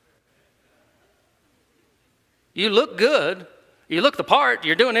find. You look good. You look the part.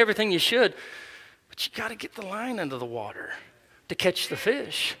 You're doing everything you should. But you got to get the line into the water to catch the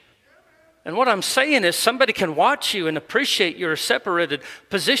fish. And what I'm saying is somebody can watch you and appreciate your separated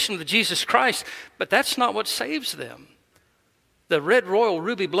position with Jesus Christ, but that's not what saves them. The red, royal,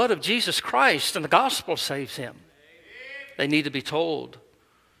 ruby blood of Jesus Christ and the gospel saves him. They need to be told.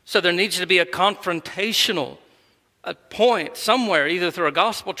 So there needs to be a confrontational point somewhere, either through a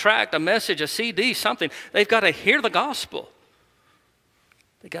gospel tract, a message, a CD, something. They've got to hear the gospel.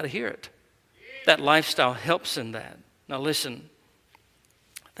 They've got to hear it. That lifestyle helps in that. Now listen.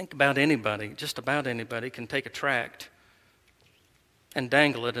 Think about anybody, just about anybody can take a tract and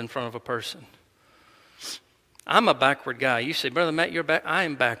dangle it in front of a person. I'm a backward guy. You say, Brother Matt, you're back. I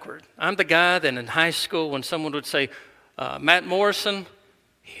am backward. I'm the guy that in high school when someone would say, Matt Morrison,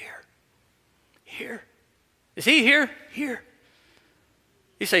 here. Is he here? Here.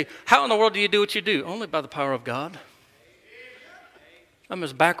 You say, how in the world do you do what you do? Only by the power of God. I'm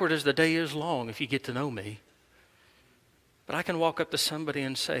as backward as the day is long if you get to know me. But I can walk up to somebody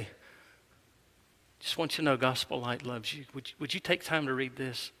and say, just want you to know Gospel Light loves you. Would you take time to read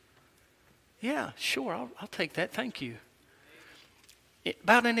this? Yeah, sure, I'll take that. Thank you.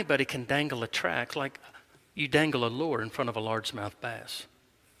 About anybody can dangle a tract like you dangle a lure in front of a largemouth bass.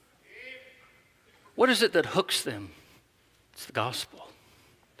 What is it that hooks them? It's the gospel.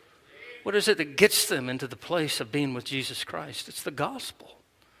 What is it that gets them into the place of being with Jesus Christ? It's the gospel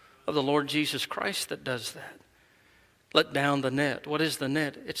of the Lord Jesus Christ that does that. Let down the net. What is the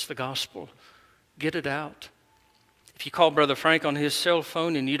net? It's the gospel. Get it out. If you call Brother Frank on his cell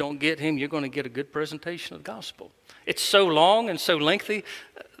phone and you don't get him, you're going to get a good presentation of the gospel. It's so long and so lengthy,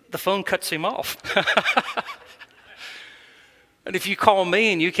 the phone cuts him off. And if you call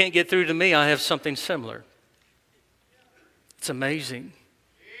me and you can't get through to me, I have something similar. It's amazing.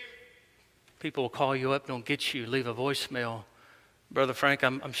 People will call you up, don't get you, leave a voicemail. Brother Frank,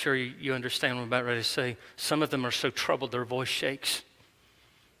 I'm sure you understand what I'm about ready to say. Some of them are so troubled their voice shakes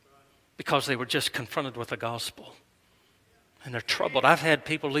because they were just confronted with the gospel. And they're troubled. I've had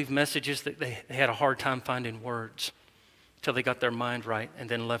people leave messages that they had a hard time finding words until they got their mind right and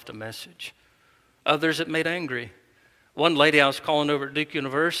then left a message. Others it made angry. One lady I was calling over at Duke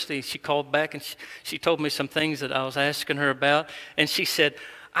University, she called back and she told me some things that I was asking her about. And she said,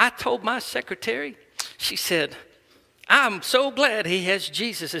 I told my secretary, she said, I'm so glad he has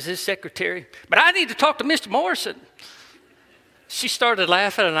Jesus as his secretary, but I need to talk to Mr. Morrison. She started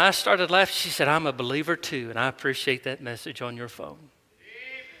laughing and I started laughing. She said, I'm a believer too, and I appreciate that message on your phone.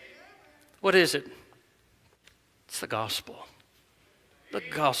 What is it? It's the gospel. The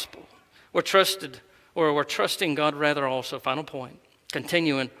gospel. We're trusting God rather also. Final point.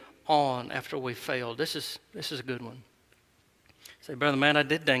 Continuing on after we failed. This is a good one. Say, Brother Matt, I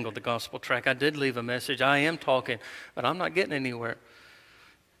did dangle the gospel track. I did leave a message. I am talking, but I'm not getting anywhere.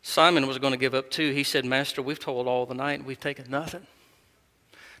 Simon was going to give up too. He said, Master, we've told all the night and we've taken nothing.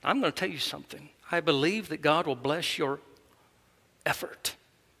 I'm going to tell you something. I believe that God will bless your effort.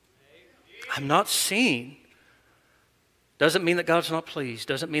 I'm not seeing. Doesn't mean that God's not pleased.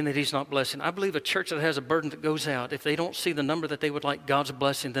 Doesn't mean that he's not blessing. I believe a church that has a burden that goes out, if they don't see the number that they would like, God's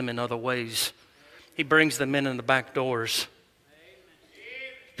blessing them in other ways. He brings them in the back doors.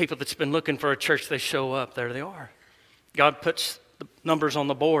 People that's been looking for a church, they show up. There they are. God puts the numbers on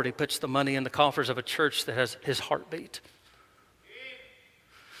the board. He puts the money in the coffers of a church that has his heartbeat.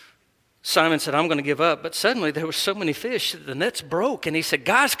 Simon said, I'm going to give up. But suddenly there were so many fish that the nets broke. And he said,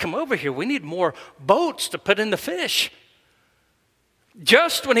 guys, come over here. We need more boats to put in the fish.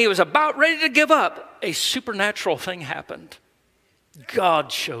 Just when he was about ready to give up, a supernatural thing happened.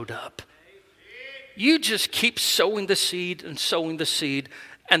 God showed up. You just keep sowing the seed and sowing the seed,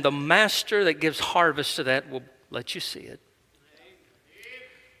 and the master that gives harvest to that will let you see it.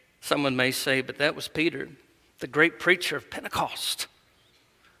 Someone may say, but that was Peter, the great preacher of Pentecost.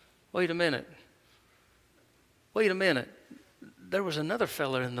 Wait a minute. There was another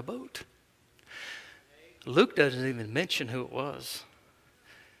fella in the boat. Luke doesn't even mention who it was.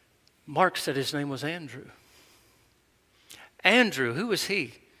 Mark said his name was Andrew. Andrew, who was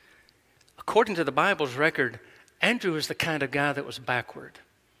he? According to the Bible's record, Andrew was the kind of guy that was backward.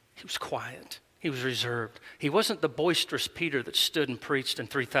 He was quiet. He was reserved. He wasn't the boisterous Peter that stood and preached and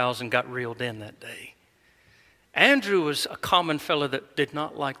 3,000 got reeled in that day. Andrew was a common fellow that did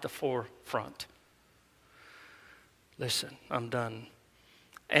not like the forefront. Listen, I'm done.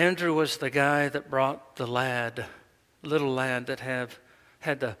 Andrew was the guy that brought the little lad that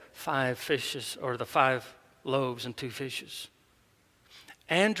had the 5 fishes or the 5 loaves and 2 fishes.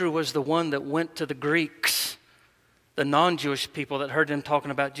 Andrew was the one that went to the Greeks, the non-Jewish people that heard him talking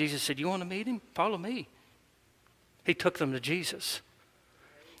about Jesus, said, you want to meet him? Follow me. He took them to Jesus.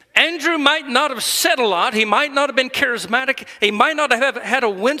 Andrew might not have said a lot. He might not have been charismatic. He might not have had a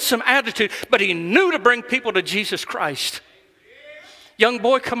winsome attitude, but he knew to bring people to Jesus Christ. Young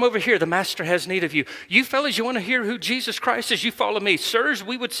boy, come over here. The master has need of you. You fellas, you want to hear who Jesus Christ is? You follow me. Sirs,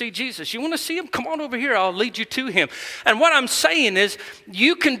 we would see Jesus. You want to see him? Come on over here. I'll lead you to him. And what I'm saying is,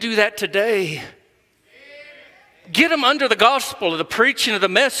 you can do that today. Get them under the gospel of the preaching of the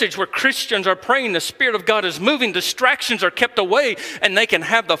message where Christians are praying, the Spirit of God is moving, distractions are kept away, and they can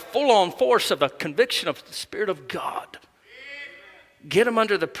have the full-on force of the conviction of the Spirit of God. Get them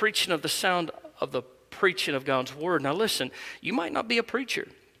under the preaching of the sound of the preaching of God's word. Now listen, you might not be a preacher.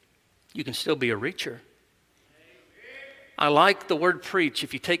 You can still be a reacher. I like the word preach.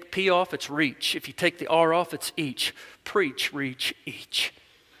 If you take P off, it's reach. If you take the R off, it's each. Preach, reach, each.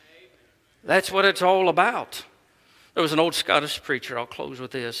 That's what it's all about. There was an old Scottish preacher. I'll close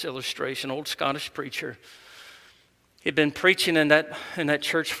with this illustration. Old Scottish preacher. He'd been preaching in that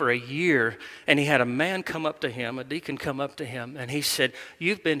church for a year, and he had a man come up to him, a deacon come up to him, and he said,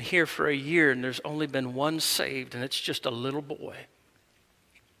 you've been here for a year, and there's only been one saved, and it's just a little boy.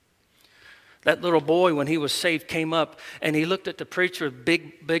 That little boy, when he was saved, came up, and he looked at the preacher with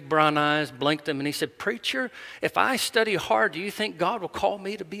big brown eyes, blinked him, and he said, preacher, if I study hard, do you think God will call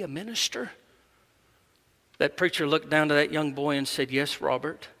me to be a minister? That preacher looked down to that young boy and said, yes,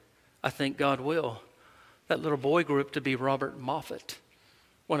 Robert, I think God will. That little boy grew up to be Robert Moffat,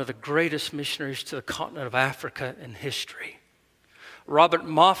 one of the greatest missionaries to the continent of Africa in history. Robert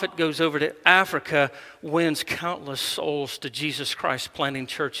Moffat goes over to Africa, wins countless souls to Jesus Christ, planting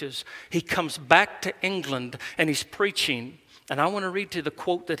churches. He comes back to England and he's preaching. And I want to read to you the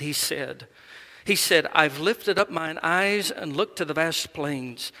quote that he said. He said, I've lifted up mine eyes and looked to the vast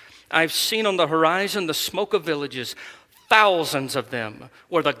plains. I've seen on the horizon the smoke of villages, thousands of them,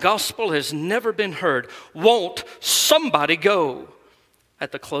 where the gospel has never been heard. Won't somebody go?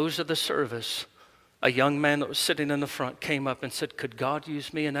 At the close of the service, a young man that was sitting in the front came up and said, could God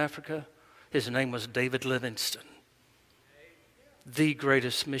use me in Africa? His name was David Livingstone, the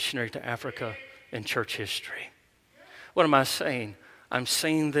greatest missionary to Africa in church history. What am I saying? I'm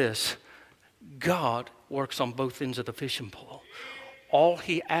saying this. God works on both ends of the fishing pole. All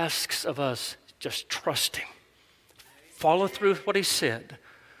he asks of us is just trust him. Follow through with what he said.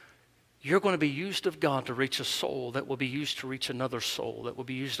 You're going to be used of God to reach a soul that will be used to reach another soul, that will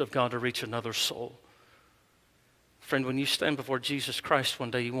be used of God to reach another soul. Friend, when you stand before Jesus Christ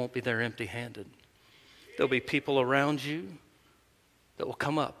one day, you won't be there empty-handed. There'll be people around you that will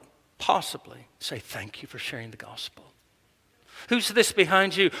come up, possibly say, thank you for sharing the gospel. Who's this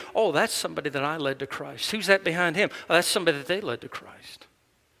behind you? Oh, that's somebody that I led to Christ. Who's that behind him? Oh, that's somebody that they led to Christ.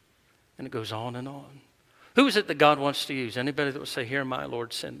 And it goes on and on. Who is it that God wants to use? Anybody that will say, here, my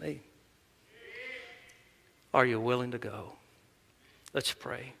Lord, send me. Are you willing to go? Let's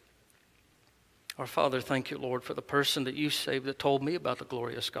pray. Our Father, thank you, Lord, for the person that you saved that told me about the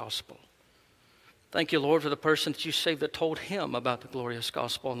glorious gospel. Thank you, Lord, for the person that you saved that told him about the glorious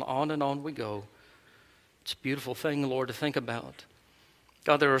gospel. And on we go. It's a beautiful thing, Lord, to think about.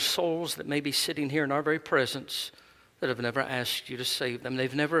 God, there are souls that may be sitting here in our very presence that have never asked you to save them.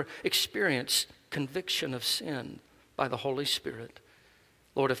 They've never experienced conviction of sin by the Holy Spirit.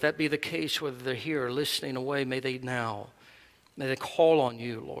 Lord, if that be the case, whether they're here or listening away, may they call on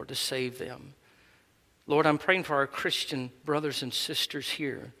you, Lord, to save them. Lord, I'm praying for our Christian brothers and sisters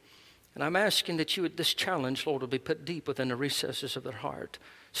here. And I'm asking that this challenge, Lord, will be put deep within the recesses of their heart.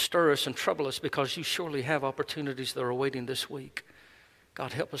 Stir us and trouble us, because you surely have opportunities that are awaiting this week.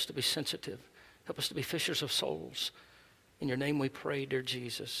 God, help us to be sensitive. Help us to be fishers of souls. In your name we pray, dear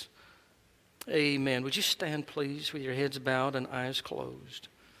Jesus. Amen. Would you stand, please, with your heads bowed and eyes closed?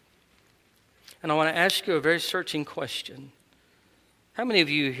 And I want to ask you a very searching question. How many of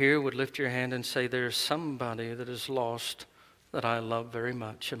you here would lift your hand and say, there's somebody that is lost that I love very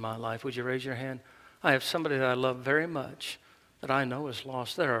much in my life? Would you raise your hand? I have somebody that I love very much that I know is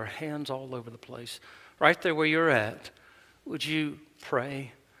lost. There are hands all over the place. Right there where you're at, would you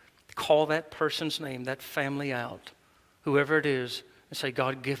pray? Call that person's name, that family out, whoever it is, and say,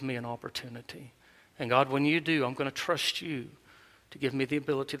 God, give me an opportunity. And God, when you do, I'm going to trust you to give me the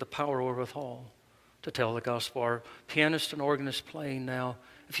ability, the power wherewithal to tell the gospel. Our pianist and organist playing now.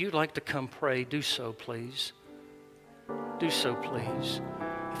 If you'd like to come pray, do so, please. Do so, please.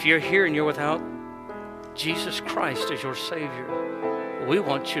 If you're here and you're without Jesus Christ as your Savior, we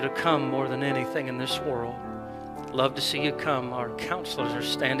want you to come more than anything in this world. Love to see you come. Our counselors are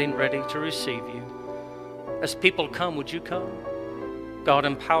standing ready to receive you. As people come, would you come? God,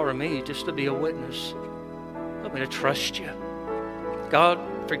 empower me just to be a witness. Help me to trust you. God,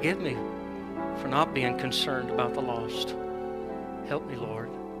 forgive me for not being concerned about the lost. Help me,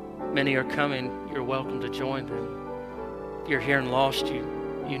 Lord. Many are coming. You're welcome to join them. If you're here and lost,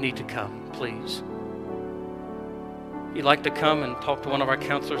 you need to come, please. If you'd like to come and talk to one of our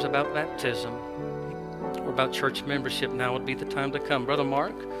counselors about baptism or about church membership, now would be the time to come. Brother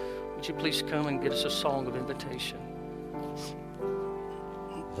Mark, would you please come and get us a song of invitation?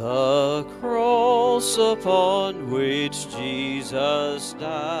 The cross upon which Jesus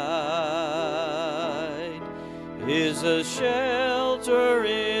died is a shelter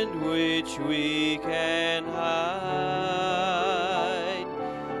in which we can hide,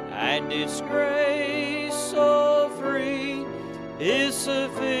 and its grace so free is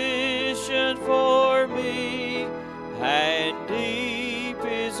sufficient for me, and deep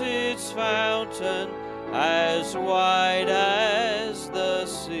is its fountain, as wide as the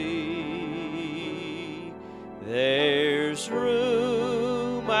sea. There's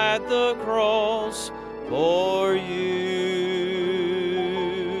room at the cross for you.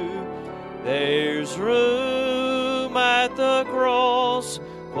 There's room at the cross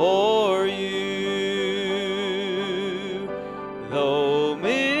for you. Though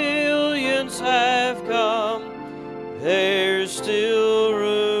millions have come, there's still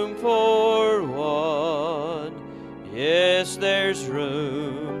room for one. Yes, there's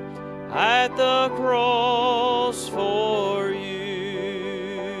room at the cross for you.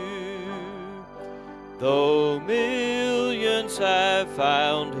 Though millions have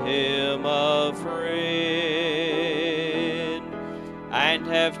found him a friend and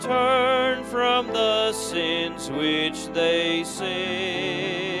have turned from the sins which they sin,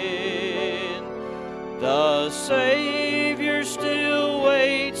 the Savior still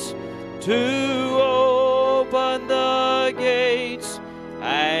waits to open the gates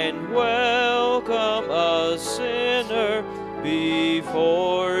and welcome a sinner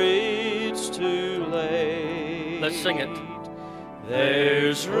before it's too late. Let's sing it.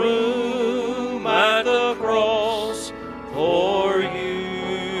 There's room at the cross for you.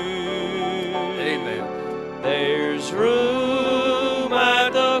 Amen. There's room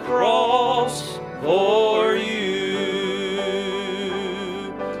at the cross for you.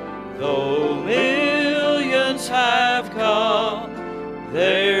 Though millions have come,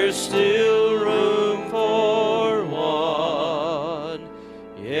 there's still room for one.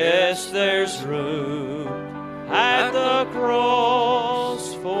 Yes, there's room at the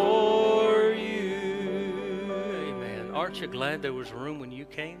cross for you. Amen. Aren't you glad there was room when you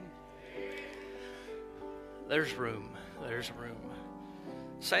came? There's room. There's room.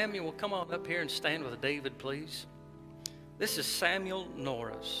 Samuel, come on up here and stand with David, please. This is Samuel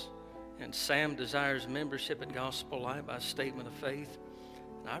Norris, and Sam desires membership at Gospel Light by statement of faith.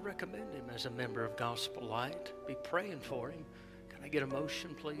 And I recommend him as a member of Gospel Light. Be praying for him. Can I get a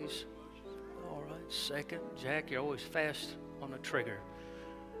motion, please? All right, second. Jack, you're always fast on the trigger.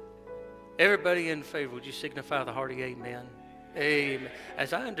 Everybody in favor, would you signify the hearty amen? Amen.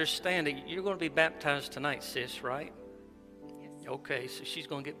 As I understand it, you're going to be baptized tonight, sis, right? Yes. Okay, so she's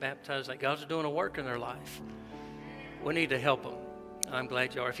going to get baptized. Like God's doing a work in her life. We need to help them. I'm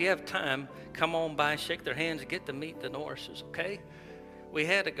glad you are. If you have time, come on by, shake their hands, and get to meet the Norrises, okay? We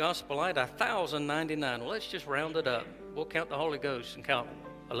had at Gospel Light 1,099. Well, let's just round it up. We'll count the Holy Ghost and count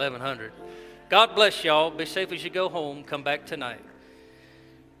 1,100. God bless y'all. Be safe as you go home. Come back tonight.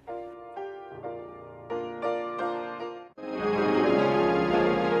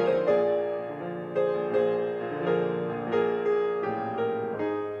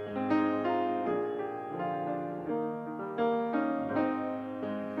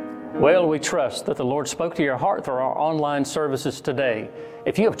 Well, we trust that the Lord spoke to your heart through our online services today.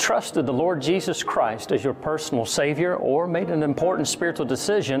 If you have trusted the Lord Jesus Christ as your personal Savior or made an important spiritual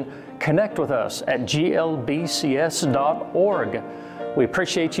decision, connect with us at glbcs.org. We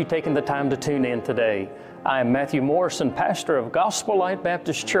appreciate you taking the time to tune in today. I am Matthew Morrison, pastor of Gospel Light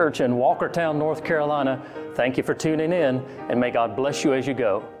Baptist Church in Walkertown, North Carolina. Thank you for tuning in, and may God bless you as you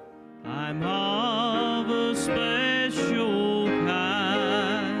go. I'm of a